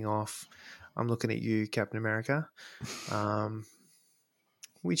been putting off. I'm looking at you, Captain America,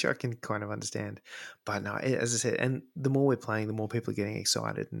 which I can kind of understand. But no, as I said, and the more we're playing, the more people are getting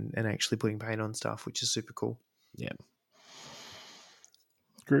excited and actually putting paint on stuff, which is super cool. Yeah,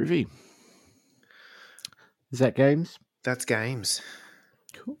 groovy. Is that games? That's games.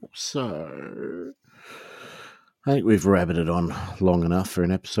 Cool. So I think we've rabbited on long enough for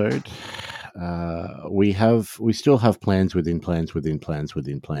an episode. We still have plans within plans within plans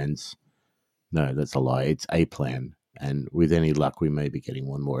within plans. No, that's a lie. It's a plan, and with any luck, we may be getting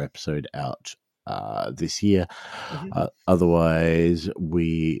one more episode out this year. Mm-hmm. Otherwise,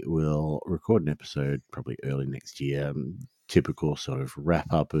 we will record an episode probably early next year. Typical sort of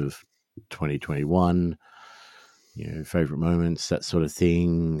wrap up of 2021. Favorite moments, that sort of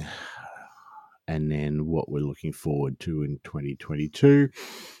thing. And then what we're looking forward to in 2022.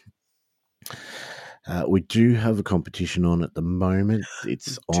 We do have a competition on at the moment.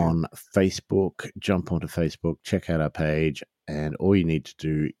 It's on Facebook. Jump onto Facebook, check out our page, and all you need to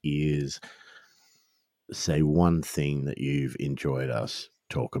do is say one thing that you've enjoyed us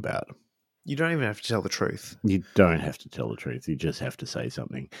talk about. You don't even have to tell the truth. You don't have to tell the truth. You just have to say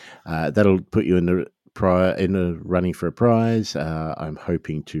something. That'll put you in the running for a prize. I'm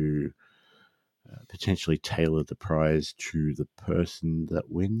hoping to potentially tailor the prize to the person that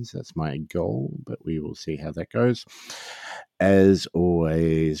wins. That's my goal, but we will see how that goes. As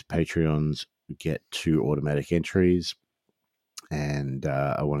always, Patreons get 2 automatic entries. And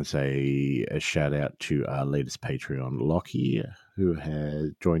I want to say a shout out to our latest Patreon, Lockie, who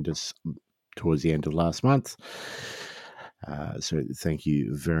has joined us towards the end of last month. So thank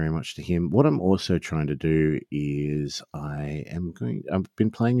you very much to him. What I'm also trying to do is I've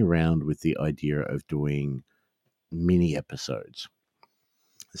been playing around with the idea of doing mini episodes.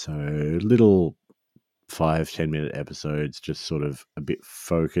 So little 5-10 minute episodes, just sort of a bit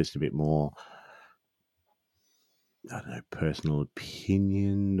focused, a bit more, I don't know, personal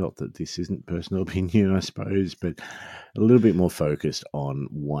opinion. Not that this isn't personal opinion, I suppose, but a little bit more focused on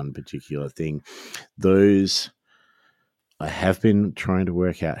one particular thing. Those, I have been trying to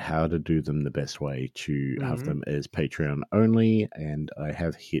work out how to do them the best way to have them as Patreon only, and I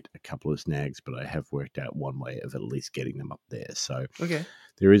have hit a couple of snags, but I have worked out one way of at least getting them up there. So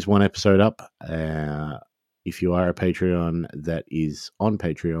there is one episode up. If you are a Patreon that is on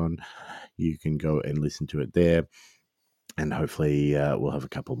Patreon, you can go and listen to it there, and hopefully we'll have a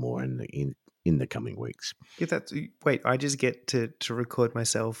couple more in the coming weeks. Wait, I just get to record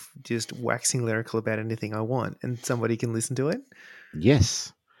myself just waxing lyrical about anything I want, and somebody can listen to it?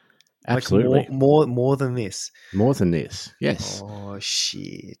 Yes, absolutely. Like more than this. More than this, yes. Oh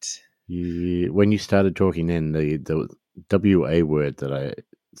shit! When you started talking, then the WA word that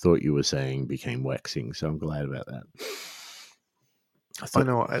thought you were saying became waxing. So I'm glad about that.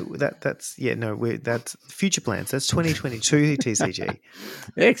 That's future plans. That's 2022 TCG.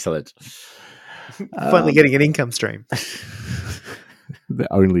 Excellent. Finally getting an income stream. The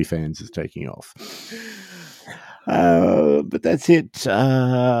OnlyFans is taking off. But that's it.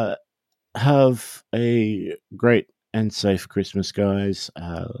 Have a great and safe Christmas, guys.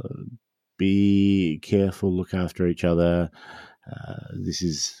 Be careful, look after each other. This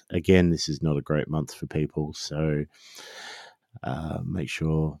is not a great month for people, so make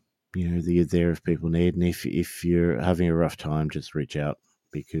sure that you're there if people need, and if you're having a rough time, just reach out,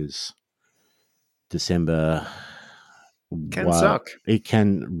 because December can suck. It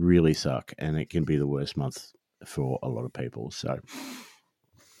can really suck, and it can be the worst month for a lot of people. So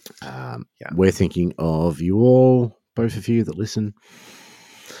we're thinking of you all, both of you that listen.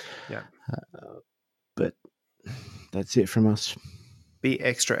 Yeah. But that's it from us. Be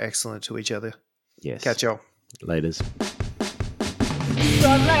extra excellent to each other. Yes. Catch y'all. Laters. The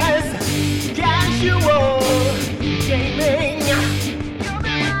less casual gaming.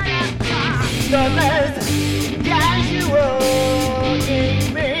 The less casual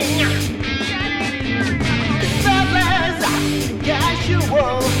gaming. The less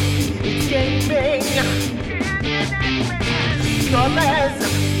casual gaming. The less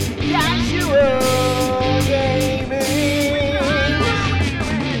casual gaming.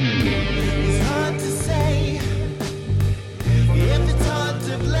 It's hard to say if it's hard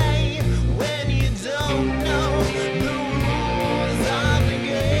to play when you don't know the rules of the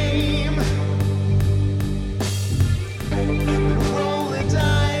game. Roll the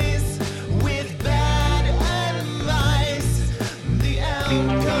dice with bad advice. The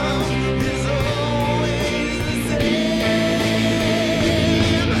outcome is always the same.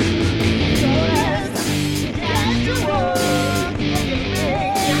 So let's casual gaming.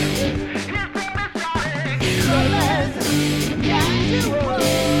 So let's casual.